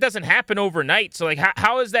that. That doesn't happen overnight. So, like,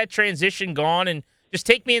 how has that transition gone? And just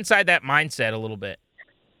take me inside that mindset a little bit.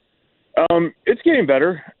 It's getting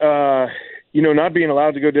better. Not being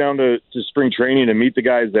allowed to go down to spring training and meet the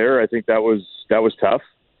guys there, I think that was tough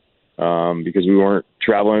because we weren't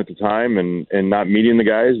traveling at the time and not meeting the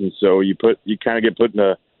guys, and so you kind of get put in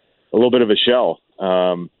a little bit of a shell.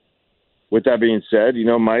 With that being said,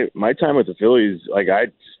 my time with the Phillies, like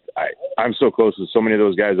I'm so close with so many of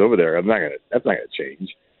those guys over there. That's not gonna change.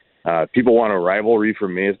 People want a rivalry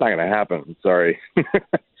from me. It's not gonna happen. I'm sorry.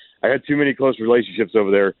 I had too many close relationships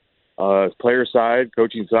over there. Player side,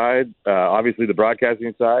 coaching side, obviously the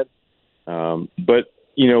broadcasting side. But,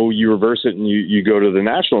 you reverse it and you go to the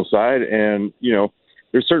national side and,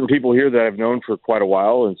 there's certain people here that I've known for quite a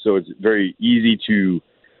while. And so it's very easy to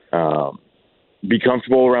be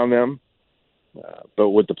comfortable around them. But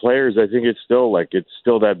with the players, I think it's still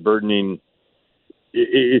that burdening.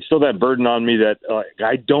 It's still that burden on me that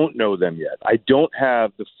I don't know them yet. I don't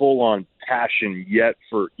have the full on passion yet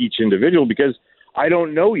for each individual because I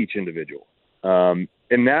don't know each individual. And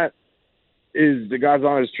that is the God's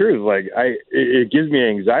honest truth. Like it gives me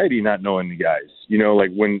anxiety not knowing the guys,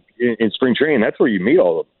 like when in spring training, that's where you meet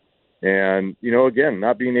all of them. And, again,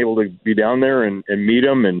 not being able to be down there and meet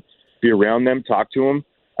them and be around them, talk to them.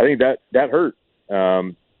 I think that hurt.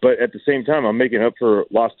 But at the same time, I'm making up for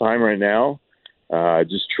lost time right now.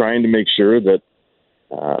 Just trying to make sure that,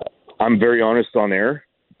 I'm very honest on air.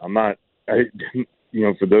 I'm not,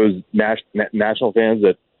 for those national fans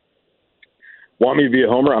that want me to be a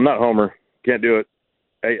homer, I'm not Homer. Can't do it.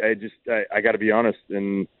 I got to be honest.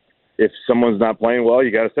 And if someone's not playing well,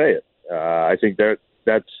 you got to say it. I think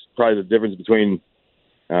that's probably the difference between,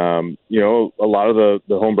 a lot of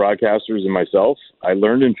the home broadcasters and myself. I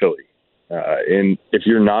learned in Philly. And if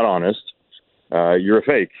you're not honest, you're a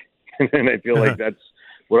fake. And I feel like that's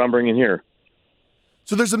what I'm bringing here.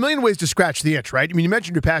 So there's a million ways to scratch the itch, right? I mean, you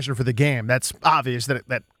mentioned your passion for the game. That's obvious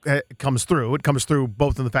that it comes through. It comes through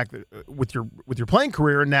both in the fact that with your playing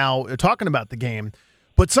career and now talking about the game.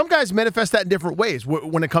 But some guys manifest that in different ways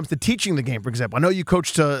when it comes to teaching the game, for example. I know you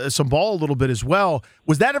coached some ball a little bit as well.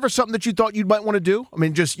 Was that ever something that you thought you might want to do? I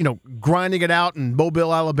mean, just, grinding it out in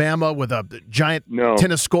Mobile, Alabama with a giant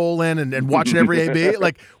tennis skull in and watching every AB?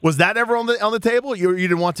 Like, was that ever on the table? You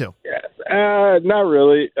didn't want to? Yeah, not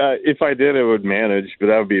really. If I did, I would manage, but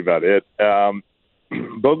that would be about it.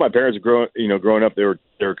 Both my parents growing up, they were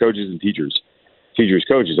coaches and teachers,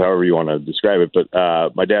 coaches, however you want to describe it.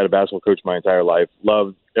 But my dad, a basketball coach my entire life,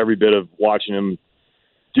 loved every bit of watching him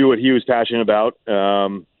do what he was passionate about.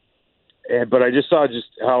 But I just saw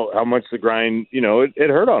how much the grind, it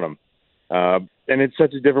hurt on him. And it's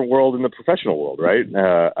such a different world in the professional world, right?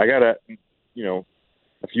 I got a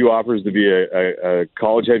few offers to be a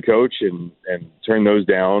college head coach and turn those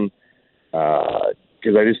down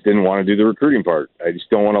because I just didn't want to do the recruiting part. I just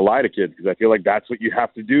don't want to lie to kids because I feel like that's what you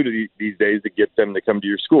have to do these days to get them to come to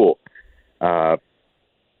your school.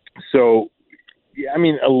 So, I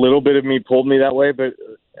mean, a little bit of me pulled me that way, but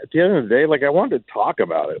at the end of the day, like, I wanted to talk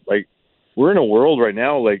about it. Like, we're in a world right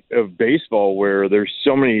now, like, of baseball where there's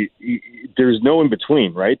no in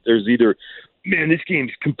between, right? There's either, man, this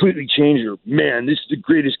game's completely changed, or man, this is the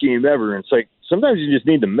greatest game ever. And it's like, sometimes you just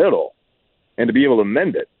need the middle and to be able to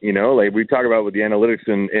mend it, like we talk about with the analytics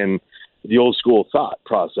and the old school thought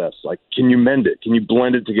process. Like, can you mend it? Can you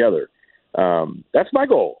blend it together? That's my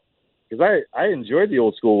goal, because I enjoy the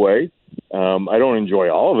old school way. I don't enjoy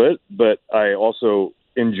all of it, but I also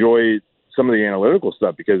enjoy some of the analytical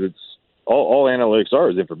stuff, because it's all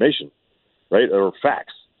analytics is information, right? Or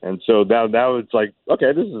facts. And so now it's like,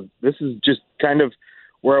 okay, this is just kind of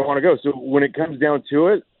where I want to go. So when it comes down to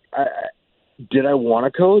it, did I want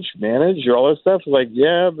to coach, manage, or all that stuff? Like,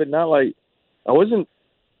 yeah, but not like I wouldn't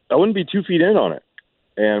be 2 feet in on it.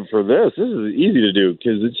 And for this is easy to do,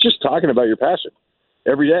 because it's just talking about your passion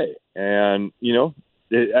every day. And,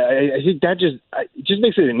 I think that it just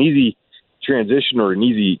makes it an easy transition or an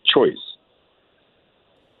easy choice.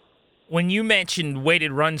 When you mentioned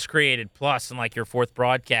weighted runs created plus in like your fourth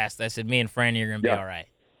broadcast, I said, me and Franny are going to be all right.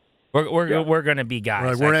 We're going to be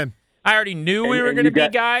guys. Right, we're in. I already knew we were going to be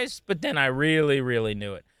guys, but then I really, really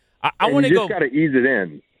knew it. I want to go. You just got to ease it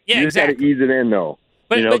in. Yeah, you just exactly. got to ease it in, though.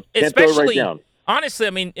 But can't especially, throw it right down. Honestly, I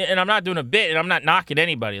mean, and I'm not doing a bit, and I'm not knocking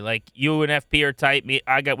anybody. Like, you and FP are tight.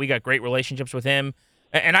 We got great relationships with him.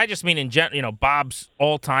 And I just mean in general, Bob's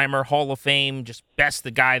all-timer, Hall of Fame, just best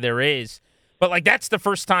the guy there is. But, like, that's the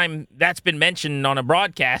first time that's been mentioned on a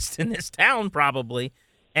broadcast in this town, probably.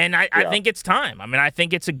 And I think it's time. I mean, I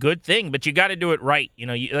think it's a good thing, but you got to do it right.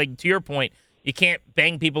 Like, to your point, you can't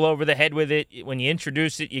bang people over the head with it. When you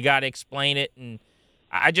introduce it, you got to explain it. And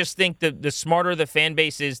I just think the smarter the fan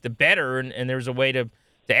base is, the better. And there's a way to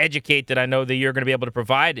educate that I know that you're going to be able to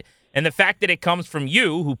provide. And the fact that it comes from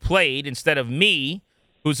you, who played, instead of me,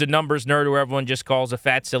 who's a numbers nerd who everyone just calls a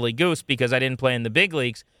fat, silly goose because I didn't play in the big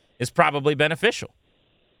leagues, is probably beneficial.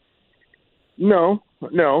 No,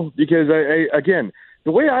 because I again,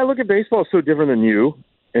 the way I look at baseball is so different than you,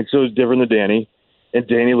 and so is different than Danny, and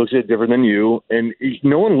Danny looks at it different than you, and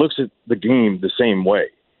no one looks at the game the same way,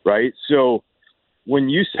 right? So when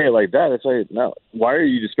you say it like that, it's like, no, why are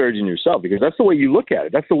you disparaging yourself? Because that's the way you look at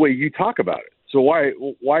it. That's the way you talk about it. So why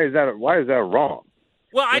is that wrong?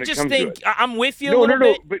 Well, I just think I'm with you a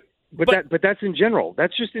little bit. But that's in general.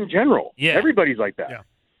 That's just in general. Yeah. Everybody's like that. Yeah.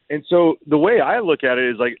 And so the way I look at it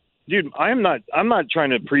is like, dude, I'm not trying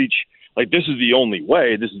to preach like this is the only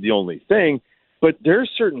way, this is the only thing. But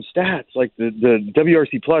there's certain stats like the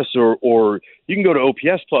WRC plus or you can go to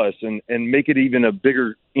OPS plus and make it even a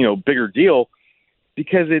bigger deal,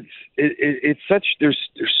 because it's such there's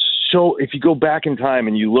so if you go back in time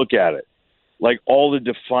and you look at it, like all the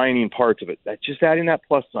defining parts of it, that just adding that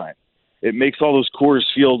plus sign, it makes all those Coors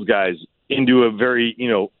Field guys into a very,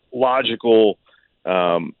 logical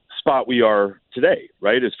spot we are today,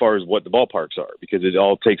 right? As far as what the ballparks are, because it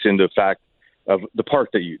all takes into fact of the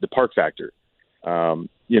park factor.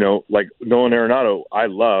 Like Nolan Arenado, I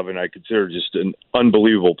love, and I consider just an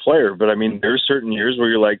unbelievable player. But I mean, there's certain years where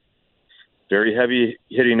you're like very heavy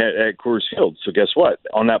hitting at Coors Field. So guess what?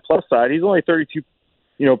 On that plus side, he's only 32%,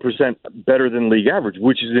 better than league average,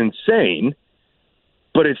 which is insane.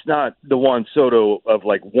 But it's not the Juan Soto of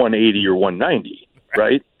like 180 or 190,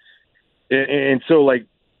 right? And so like,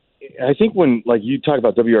 I think when like you talk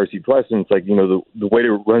about WRC plus and it's like, the way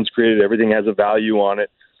the runs created, everything has a value on it.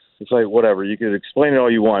 It's like, whatever, you could explain it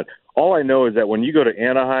all you want. All I know is that when you go to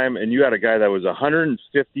Anaheim and you had a guy that was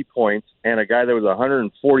 150 points and a guy that was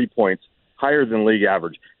 140 points higher than league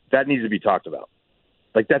average, that needs to be talked about.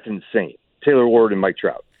 Like, that's insane. Taylor Ward and Mike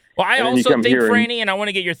Trout. Well, I also think, Franny, and I want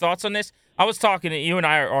to get your thoughts on this. I was talking to you and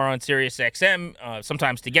I are on Sirius XM,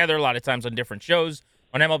 sometimes together, a lot of times on different shows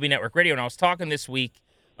on MLB Network Radio, and I was talking this week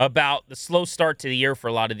about the slow start to the year for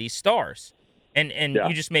a lot of these stars. And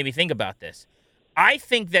you just made me think about this. I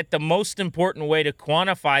think that the most important way to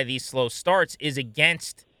quantify these slow starts is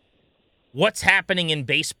against what's happening in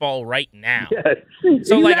baseball right now. Yes, so,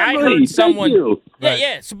 exactly. like, I heard someone... Right.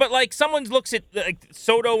 Yeah. So, but, like, someone looks at like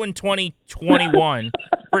Soto in 2021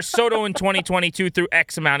 versus Soto in 2022 through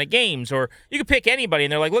X amount of games. Or you could pick anybody,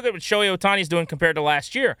 and they're like, look at what Shohei Ohtani's doing compared to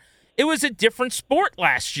last year. It was a different sport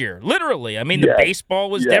last year, literally. I mean, the baseball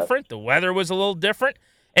was different. The weather was a little different.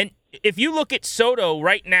 And if you look at Soto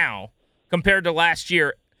right now compared to last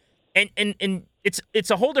year, and it's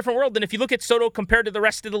a whole different world than if you look at Soto compared to the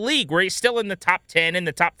rest of the league, where he's still in the top 10 and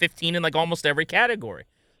the top 15 in like almost every category.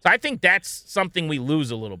 So I think that's something we lose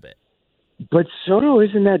a little bit. But Soto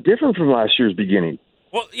isn't that different from last year's beginning.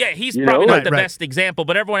 Well, yeah, he's probably not the best example,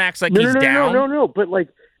 but everyone acts like he's down. No. But like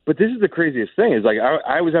But this is the craziest thing is like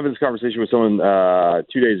I was having this conversation with someone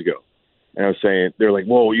 2 days ago, and I was saying they're like,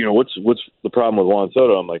 "Well, what's the problem with Juan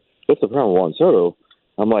Soto?" I'm like, "What's the problem with Juan Soto?"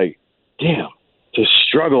 I'm like, "Damn, to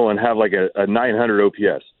struggle and have like a 900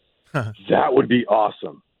 OPS, that would be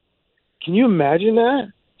awesome." Can you imagine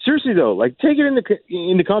that? Seriously though, like take it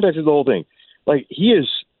in the context of the whole thing. Like he is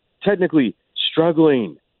technically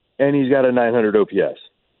struggling, and he's got a 900 OPS.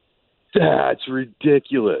 That's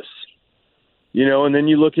ridiculous. And then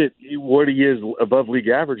you look at what he is above league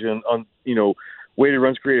average on weighted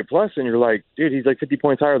runs created plus, and you're like, dude, he's like 50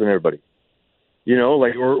 points higher than everybody.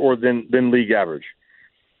 Or than league average.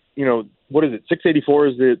 What is it? 684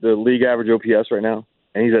 is the league average OPS right now,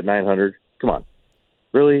 and he's at 900. Come on,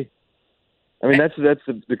 really? I mean, that's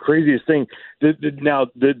the craziest thing. Now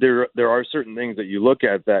there are certain things that you look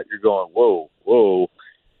at that you're going, whoa.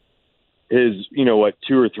 His, 2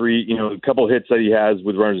 or 3, a couple hits that he has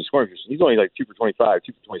with runners in scoring position. He's only like 2 for 25,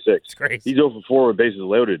 2 for 26. It's crazy. He's 0 for 4 with bases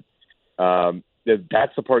loaded.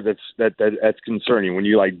 That's the part that's concerning when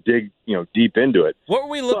you like dig, deep into it. What were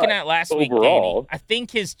we looking at last week, overall, Danny? I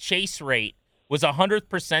think his chase rate was 100th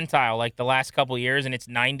percentile like the last couple of years, and it's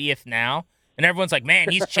 90th now. And everyone's like, man,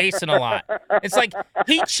 he's chasing a lot. It's like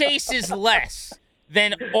he chases less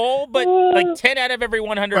than all but like 10 out of every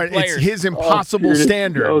 100 players. It's his impossible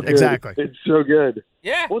standard. So exactly. It's so good.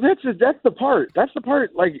 Yeah. Well, that's the part. That's the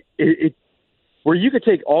part, like, it where you could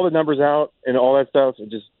take all the numbers out and all that stuff and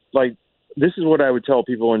just, like, this is what I would tell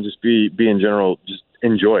people and just be in general, just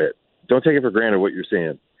enjoy it. Don't take it for granted what you're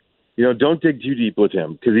seeing. Don't dig too deep with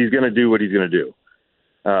him because he's going to do what he's going to do.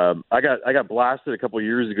 I got blasted a couple of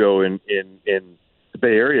years ago in the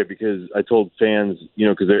Bay Area because I told fans,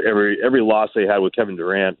 because every loss they had with Kevin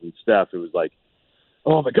Durant and Steph, it was like,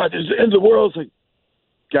 oh my God, this is the end of the world. It's like,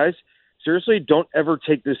 guys, seriously, don't ever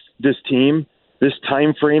take this team, this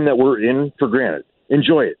time frame that we're in for granted.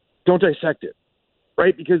 Enjoy it. Don't dissect it,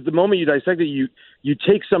 right? Because the moment you dissect it, you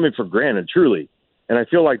take something for granted, truly. And I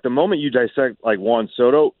feel like the moment you dissect like Juan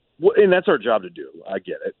Soto, and that's our job to do, I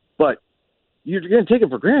get it, but you're going to take him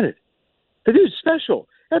for granted. The dude's special.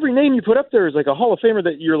 Every name you put up there is like a Hall of Famer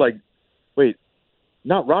that you're like, wait,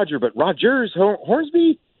 not Roger, but Rogers,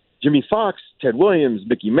 Hornsby, Jimmy Fox, Ted Williams,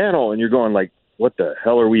 Mickey Mantle, and you're going like, what the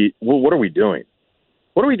hell are we? What are we doing?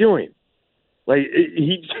 What are we doing? Like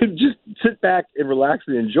he just sit back and relax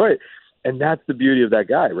and enjoy it, and that's the beauty of that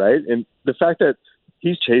guy, right? And the fact that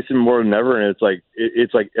he's chasing more than ever, and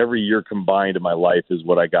it's like every year combined in my life is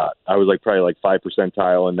what I got. I was like probably like 5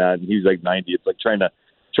 percentile in that, and he's like 90. It's like trying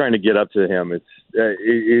to get up to him.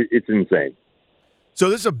 It's insane. So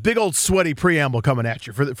this is a big old sweaty preamble coming at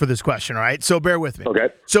you for this question, all right? So bear with me. Okay.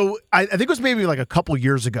 So I think it was maybe like a couple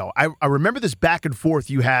years ago. I remember this back and forth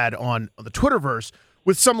you had on the Twitterverse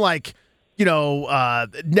with some like,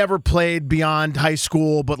 never played beyond high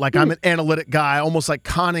school, but like I'm an analytic guy, almost like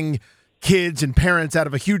conning kids and parents out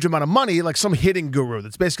of a huge amount of money, like some hitting guru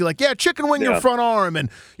that's basically like, yeah, chicken wing your front arm and,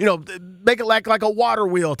 make it like a water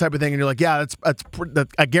wheel type of thing. And you're like, yeah, that's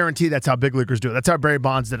I guarantee that's how big leaguers do it. That's how Barry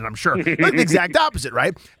Bonds did it, I'm sure. Like the exact opposite,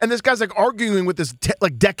 right? And this guy's like arguing with this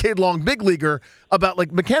decade-long big leaguer about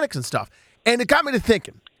like mechanics and stuff. And it got me to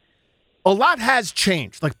thinking, a lot has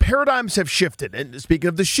changed. Like paradigms have shifted. And speaking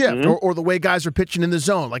of the shift or the way guys are pitching in the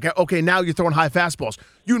zone, like, okay, now you're throwing high fastballs.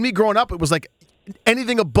 You and me growing up, it was like,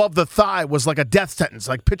 anything above the thigh was like a death sentence.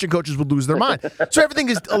 Like pitching coaches would lose their mind. So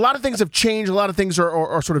a lot of things have changed. A lot of things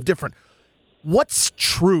are sort of different. What's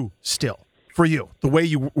true still for you? The way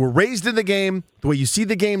you were raised in the game, the way you see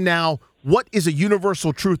the game now, what is a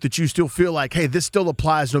universal truth that you still feel like, hey, this still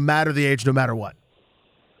applies no matter the age, no matter what?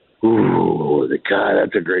 Ooh, God,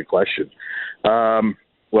 that's a great question.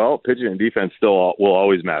 Well, pitching and defense still will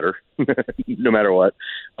always matter, no matter what.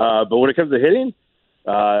 But when it comes to hitting,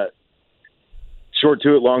 short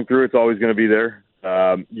to it, long through, it's always going to be there.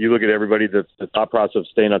 You look at everybody, the thought process of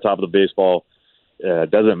staying on top of the baseball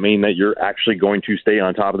doesn't mean that you're actually going to stay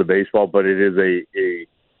on top of the baseball, but it is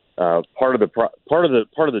a part of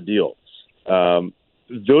the deal.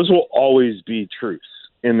 Those will always be truths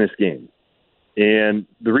in this game, and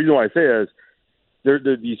the reason why I say that is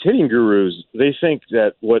these hitting gurus. They think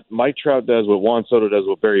that what Mike Trout does, what Juan Soto does,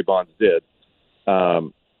 what Barry Bonds did,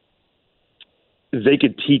 they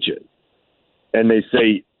could teach it. And they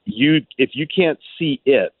say, if you can't see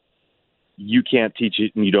it, you can't teach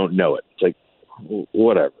it and you don't know it. It's like,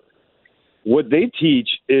 whatever. What they teach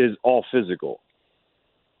is all physical.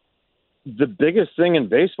 The biggest thing in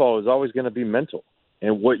baseball is always going to be mental.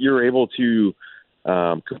 And what you're able to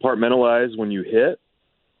compartmentalize when you hit,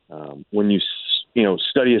 when you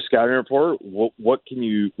study a scouting report, what can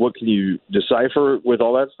you decipher with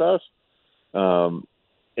all that stuff?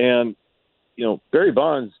 And Barry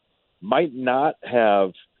Bonds might not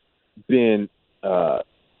have been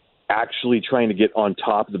actually trying to get on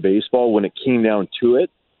top of the baseball when it came down to it,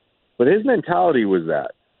 but his mentality was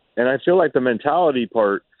that. And I feel like the mentality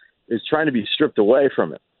part is trying to be stripped away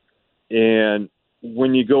from it. And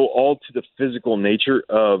when you go all to the physical nature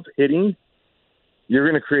of hitting, you're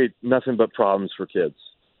going to create nothing but problems for kids.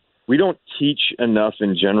 We don't teach enough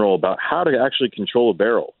in general about how to actually control a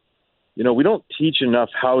barrel. We don't teach enough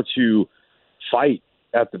how to fight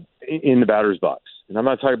in the batter's box. And I'm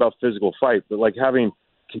not talking about physical fight, but like having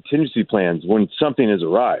contingency plans when something is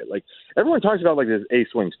awry. Like everyone talks about like this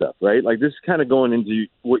A-swing stuff, right? Like this is kind of going into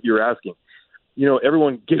what you're asking.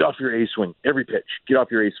 Everyone get off your A-swing, every pitch, get off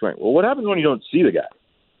your A-swing. Well, what happens when you don't see the guy?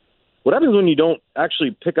 What happens when you don't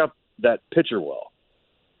actually pick up that pitcher well?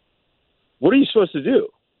 What are you supposed to do?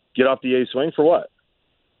 Get off the A-swing for what?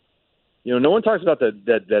 No one talks about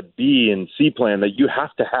that B and C plan that you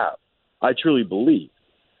have to have. I truly believe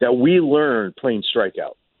that we learn playing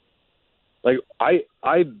strikeout. Like I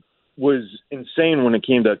was insane when it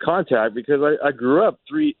came to contact because I grew up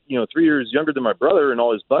 3 years younger than my brother and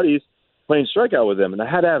all his buddies playing strikeout with them, and I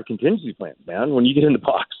had to have contingency plans, man. When you get in the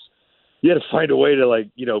box, you had to find a way to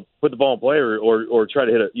put the ball in play or try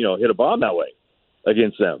to hit a bomb that way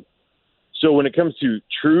against them. So when it comes to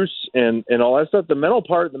truce and all that stuff, the mental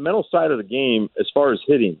side of the game as far as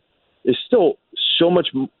hitting is still so much.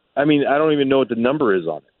 I mean, I don't even know what the number is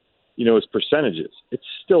on it. As percentages, it's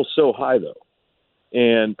still so high though.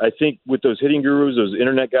 And I think with those hitting gurus, those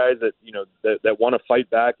internet guys that want to fight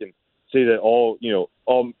back and say that all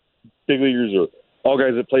big leaguers or all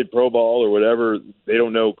guys that played pro ball or whatever, they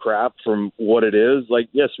don't know crap from what it is. Like,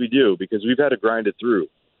 yes, we do, because we've had to grind it through.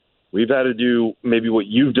 We've had to do maybe what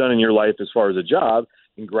you've done in your life as far as a job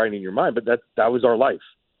and grinding your mind, but that was our life.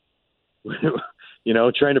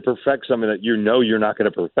 Trying to perfect something that you're not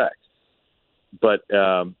going to perfect. But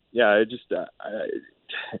that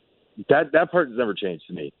part has never changed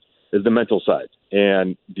to me, is the mental side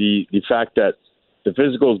and the fact that the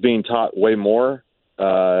physical is being taught way more,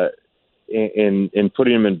 and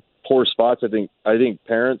putting them in poor spots. I think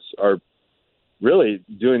parents are really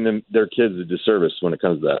doing their kids a disservice when it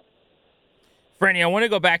comes to that. Franny, I want to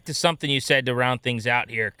go back to something you said to round things out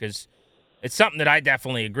here, because it's something that I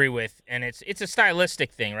definitely agree with, and it's a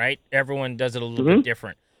stylistic thing, right? Everyone does it a little bit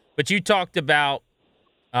different. But you talked about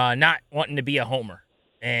not wanting to be a homer,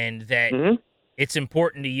 and that it's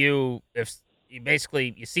important to you if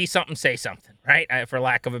you see something, say something, right? For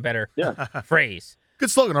lack of a better phrase. Good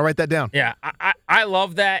slogan. I'll write that down. Yeah, I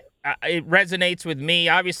love that. It resonates with me.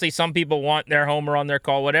 Obviously, some people want their homer on their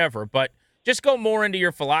call, whatever, but just go more into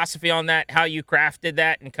your philosophy on that, how you crafted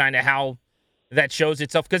that, and kind of how that shows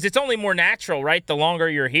itself. Because it's only more natural, right? The longer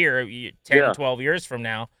you're here, 10, 12 years from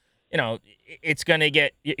now, it's going to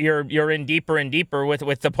get, you're in deeper and deeper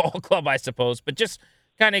with the ball club, I suppose. But just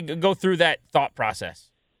kind of go through that thought process.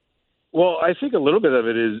 Well, I think a little bit of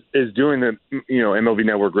it is doing the MLB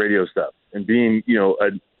Network radio stuff and being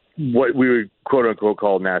what we would quote unquote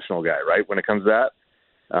call national guy, right? When it comes to that,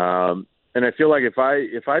 and I feel like if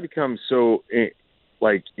I become so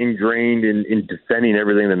ingrained in defending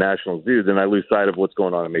everything the Nationals do, then I lose sight of what's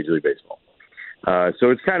going on in Major League Baseball. So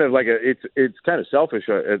it's kind of like it's kind of selfish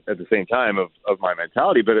at the same time of my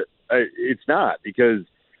mentality, but it's not, because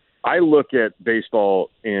I look at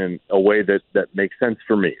baseball in a way that makes sense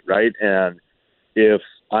for me, right? And if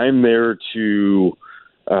I'm there to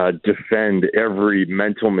defend every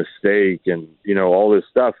mental mistake and all this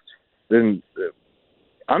stuff, then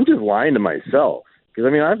I'm just lying to myself.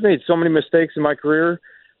 Because I've made so many mistakes in my career,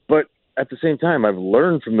 but at the same time, I've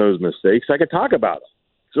learned from those mistakes. I could talk about them,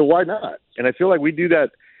 so why not? And I feel like we do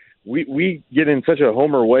that. We get in such a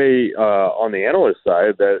homer way on the analyst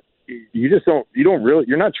side that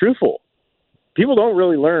you're not truthful. People don't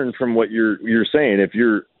really learn from what you're saying if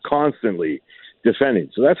you're constantly defending.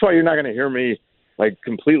 So that's why you're not going to hear me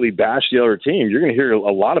completely bash the other team. You're going to hear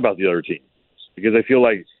a lot about the other team, because I feel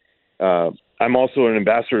like I'm also an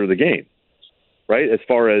ambassador of the game, right? As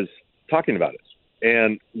far as talking about it.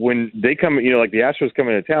 And when they come, like the Astros come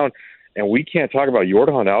into town and we can't talk about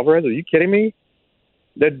Yordan Alvarez, are you kidding me?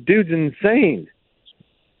 That dude's insane.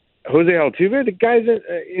 Jose Altuve, the guy's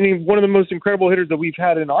one of the most incredible hitters that we've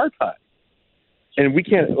had in our time. And we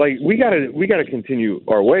can't, we gotta continue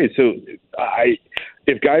our way. So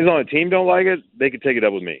if guys on a team don't like it, they can take it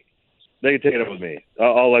up with me.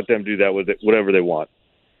 I'll let them do that with it, whatever they want.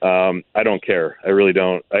 I don't care. I really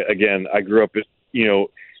don't. I grew up,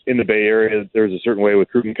 in the Bay Area. There's a certain way with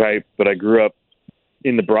Krugenkype, but I grew up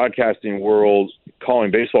in the broadcasting world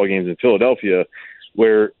calling baseball games in Philadelphia,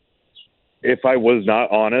 where if I was not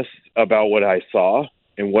honest about what I saw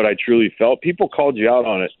and what I truly felt, people called you out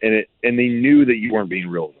on it, and they knew that you weren't being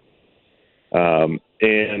real with them.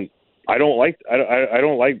 And I don't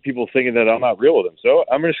like people thinking that I'm not real with them. So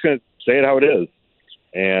I'm just going to say it how it is.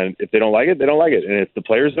 And if they don't like it, they don't like it. And if the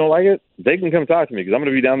players don't like it, they can come talk to me because I'm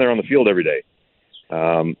going to be down there on the field every day.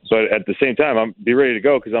 But at the same time, I'm be ready to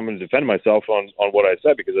go because I'm going to defend myself on what I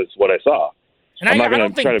said because it's what I saw. And I'm not I going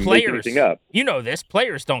don't to try think to players, make anything up. You know this,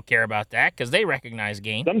 players don't care about that because they recognize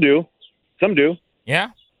game. Some do. Yeah?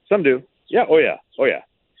 Some do. Yeah. Oh, yeah.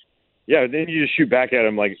 Yeah, then you just shoot back at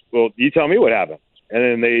them like, well, you tell me what happened.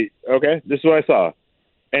 And then okay, this is what I saw.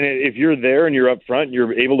 And if you're there and you're up front,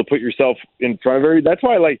 you're able to put yourself in front of everybody. That's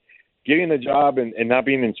why, like, getting the job and not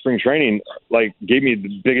being in spring training, like, gave me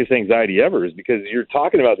the biggest anxiety ever is because you're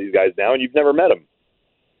talking about these guys now and you've never met them,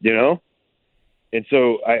 you know? And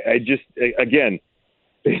so I just, again,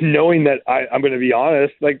 knowing that I'm going to be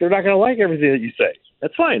honest, like, they're not going to like everything that you say.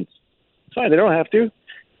 That's fine. It's fine. They don't have to.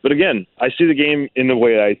 But, again, I see the game in the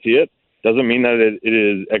way I see it. Doesn't mean that it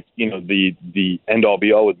is, the end-all,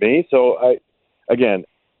 be-all with me. So, again,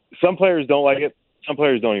 some players don't like it. Some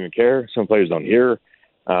players don't even care. Some players don't hear.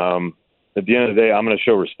 At the end of the day, I'm going to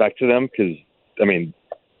show respect to them because, I mean,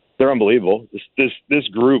 they're unbelievable. This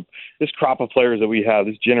group, this crop of players that we have,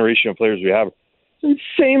 this generation of players we have, is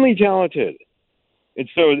insanely talented. And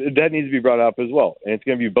so that needs to be brought up as well. And it's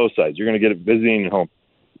going to be both sides. You're going to get it visiting at home.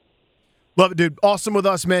 Love it, dude. Awesome with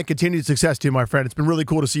us, man. Continued success to you, my friend. It's been really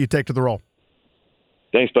cool to see you take to the role.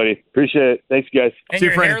 Thanks, buddy. Appreciate it. Thanks, guys. And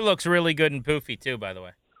your hair looks really good and poofy, too, by the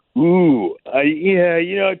way. Ooh,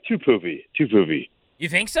 yeah, too poofy. You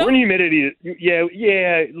think so? When humidity, yeah,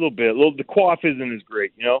 a little bit. The quaff isn't as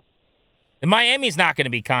great, you know? And Miami's not going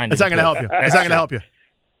to be kind. It's not going to help you. It's not going to help you.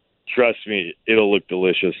 Trust me, it'll look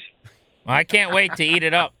delicious. Well, I can't wait to eat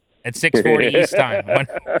it up at 6:40 East time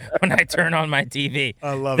when I turn on my TV.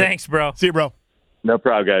 I love it. Thanks, bro. See you, bro. No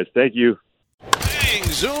problem, guys. Thank you. Bang,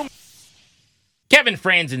 zoom. Kevin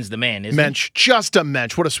Frandsen's the man, isn't Mensch. Just a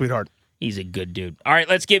mensch. What a sweetheart. He's a good dude. All right,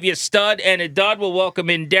 let's give you a stud and a dud. We'll welcome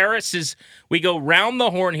in Darius as we go round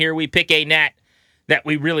the horn here. We pick a Nat that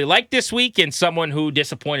we really liked this week and someone who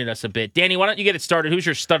disappointed us a bit. Danny, why don't you get it started? Who's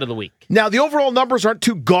your stud of the week? Now, the overall numbers aren't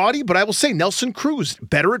too gaudy, but I will say Nelson Cruz,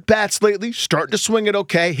 better at bats lately, starting to swing it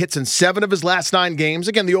okay, hits in 7 of his last 9 games.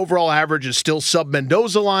 Again, the overall average is still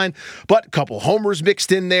sub-Mendoza line, but a couple homers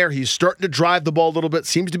mixed in there. He's starting to drive the ball a little bit,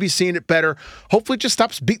 seems to be seeing it better. Hopefully just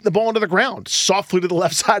stops beating the ball into the ground, softly to the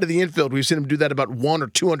left side of the infield. We've seen him do that about 100 or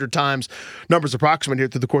 200 times, numbers approximate here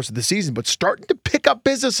through the course of the season, but starting to pick up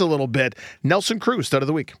business a little bit. Nelson Cruz, stud of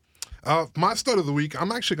the week. My stud of the week,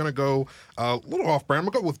 I'm actually going to go a little off-brand.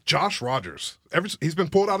 I'm going to go with Josh Rogers. He's been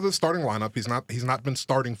pulled out of the starting lineup. He's not been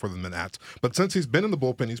starting for the Nats, but since he's been in the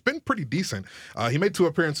bullpen, he's been pretty decent. He made 2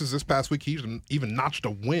 appearances this past week. He even notched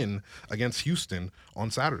a win against Houston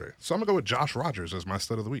on Saturday. So I'm going to go with Josh Rogers as my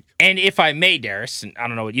stud of the week. And if I may, Darius, and I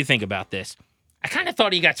don't know what you think about this, I kind of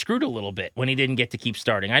thought he got screwed a little bit when he didn't get to keep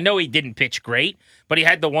starting. I know he didn't pitch great, but he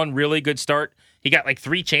had the one really good start. He got like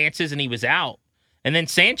 3 chances and he was out. And then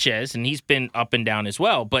Sanchez, and he's been up and down as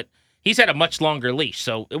well, but he's had a much longer leash.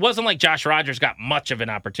 So it wasn't like Josh Rogers got much of an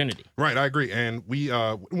opportunity. Right, I agree. And we,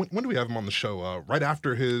 when do we have him on the show? Right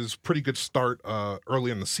after his pretty good start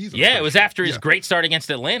early in the season. Yeah, it was after his great start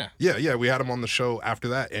against Atlanta. Yeah, we had him on the show after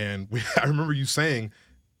that. And I remember you saying,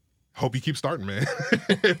 hope he keeps starting, man.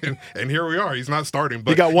 and here we are. He's not starting.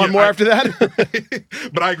 But you got one more after that?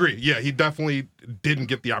 But I agree. Yeah, he definitely didn't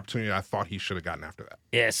get the opportunity I thought he should have gotten after that.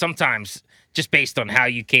 Yeah, sometimes just based on how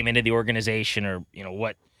you came into the organization or,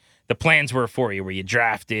 what the plans were for you, where you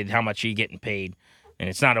drafted, how much are you getting paid. And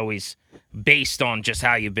it's not always based on just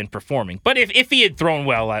how you've been performing. But if he had thrown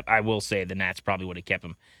well, I will say the Nats probably would have kept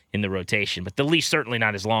him in the rotation. But the least certainly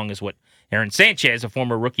not as long as what Aaron Sanchez, a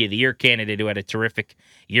former Rookie of the Year candidate who had a terrific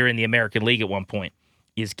year in the American League at one point,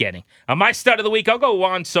 is getting. My stud of the week, I'll go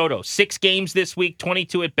Juan Soto. 6 games this week,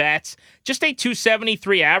 22 at-bats. Just a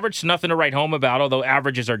 273 average, so nothing to write home about, although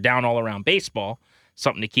averages are down all around baseball.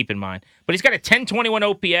 Something to keep in mind. But he's got a 1021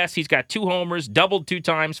 OPS. He's got 2 homers, doubled 2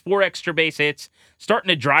 times, 4 extra base hits, starting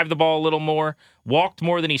to drive the ball a little more, walked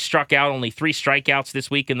more than he struck out, only 3 strikeouts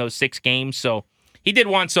this week in those 6 games. So he did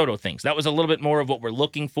Juan Soto things. That was a little bit more of what we're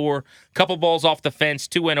looking for. Couple balls off the fence,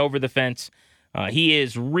 2 went over the fence. He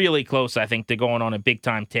is really close, I think, to going on a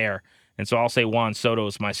big-time tear. And so I'll say Juan Soto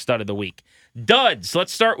is my stud of the week. Duds,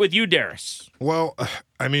 let's start with you, Darius. Well,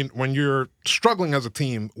 I mean, when you're struggling as a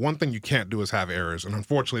team, one thing you can't do is have errors. And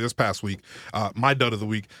unfortunately, this past week, my dud of the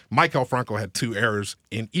week, Maikel Franco had 2 errors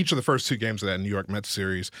in each of the first 2 games of that New York Mets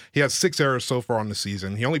series. He has 6 errors so far on the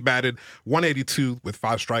season. He only batted 182 with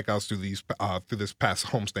 5 strikeouts through this past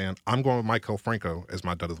homestand. I'm going with Maikel Franco as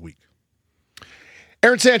my dud of the week.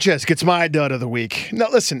 Aaron Sanchez gets my dud of the week. Now,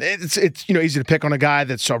 listen, it's easy to pick on a guy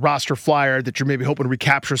that's a roster flyer that you're maybe hoping to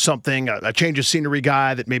recapture something, a change of scenery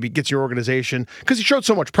guy that maybe gets your organization, because he showed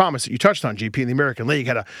so much promise that you touched on, GP, in the American League.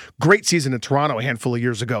 Had a great season in Toronto a handful of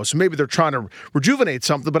years ago, so maybe they're trying to rejuvenate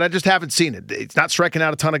something, but I just haven't seen it. It's not striking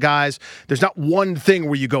out a ton of guys. There's not one thing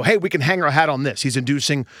where you go, hey, we can hang our hat on this. He's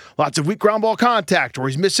inducing lots of weak ground ball contact, or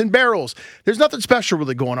he's missing barrels. There's nothing special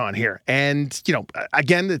really going on here. And,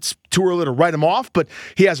 again, it's too early to write him off, but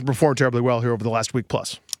he hasn't performed terribly well here over the last week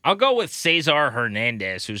plus. I'll go with Cesar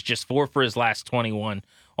Hernandez, who's just 4 for his last 21.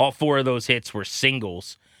 All 4 of those hits were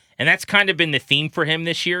singles. And that's kind of been the theme for him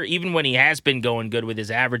this year. Even when he has been going good with his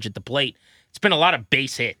average at the plate, it's been a lot of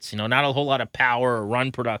base hits, not a whole lot of power or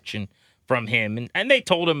run production from him. And they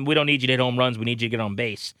told him, we don't need you to hit home runs, we need you to get on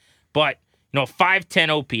base. But, 510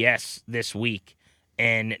 OPS this week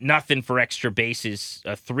and nothing for extra bases,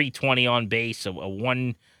 a 320 on base, a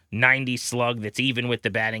 190 slug that's even with the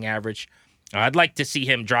batting average. I'd like to see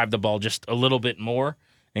him drive the ball just a little bit more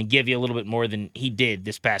and give you a little bit more than he did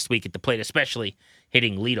this past week at the plate, especially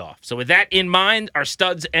hitting leadoff. So with that in mind, our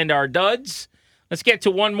studs and our duds, let's get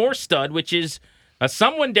to one more stud, which is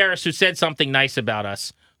someone, Darius, who said something nice about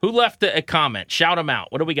us. Who left a comment? Shout them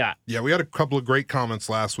out. What do we got? Yeah, we had a couple of great comments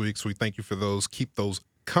last week, so we thank you for those. Keep those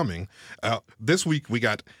coming. This week we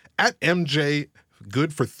got at MJ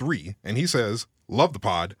Good for 3, and he says, love the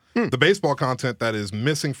pod. The baseball content that is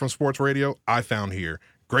missing from sports radio, I found here.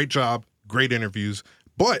 Great job, great interviews,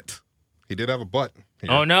 but he did have a but.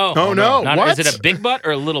 Here. Oh, no. Oh, no. What? Is it a big butt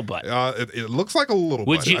or a little butt? It looks like a little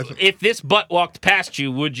butt. If this butt walked past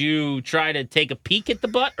you, would you try to take a peek at the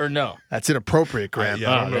butt or no? That's inappropriate, Grant.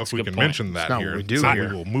 I don't know if we can mention that here. What we do here.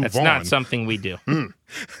 We will move That's on. not something we do.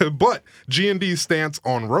 But G&D's stance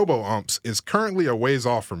on robo-umps is currently a ways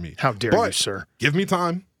off for me. How dare you, sir? Give me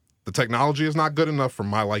time. The technology is not good enough for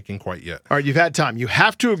my liking quite yet. All right, you've had time. You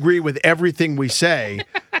have to agree with everything we say.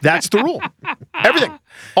 That's the rule. Everything.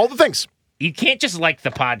 All the things. You can't just like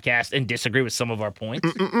the podcast and disagree with some of our points.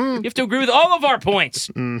 You have to agree with all of our points.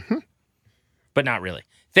 But not really.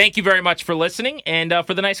 Thank you very much for listening and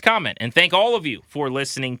for the nice comment. And thank all of you for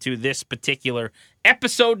listening to this particular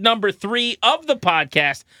episode number 3 of the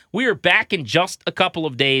podcast. We are back in just a couple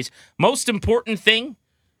of days. Most important thing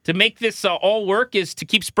to make this all work is to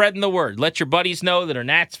keep spreading the word. Let your buddies know that are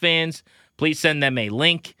Nats fans. Please send them a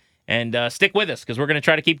link and stick with us because we're going to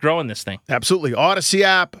try to keep growing this thing. Absolutely. Odyssey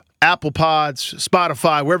app, Apple Pods,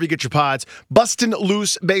 Spotify, wherever you get your pods. Bustin'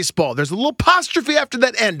 Loose Baseball. There's a little apostrophe after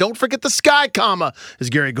that N. Don't forget the sky comma, as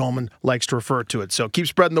Gary Goldman likes to refer to it. So keep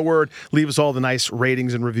spreading the word. Leave us all the nice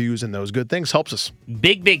ratings and reviews and those good things. Helps us.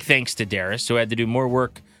 Big thanks to Darius, who had to do more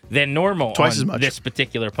work than normal on this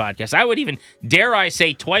particular podcast. I would even, dare I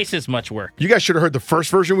say, twice as much work. You guys should have heard the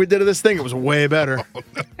first version we did of this thing. It was way better.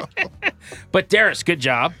 But Darius, good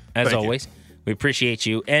job, as always. We appreciate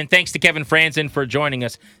you. And thanks to Kevin Frandsen for joining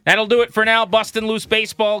us. That'll do it for now. Bustin' Loose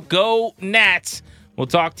Baseball. Go Nats. We'll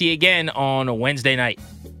talk to you again on a Wednesday night.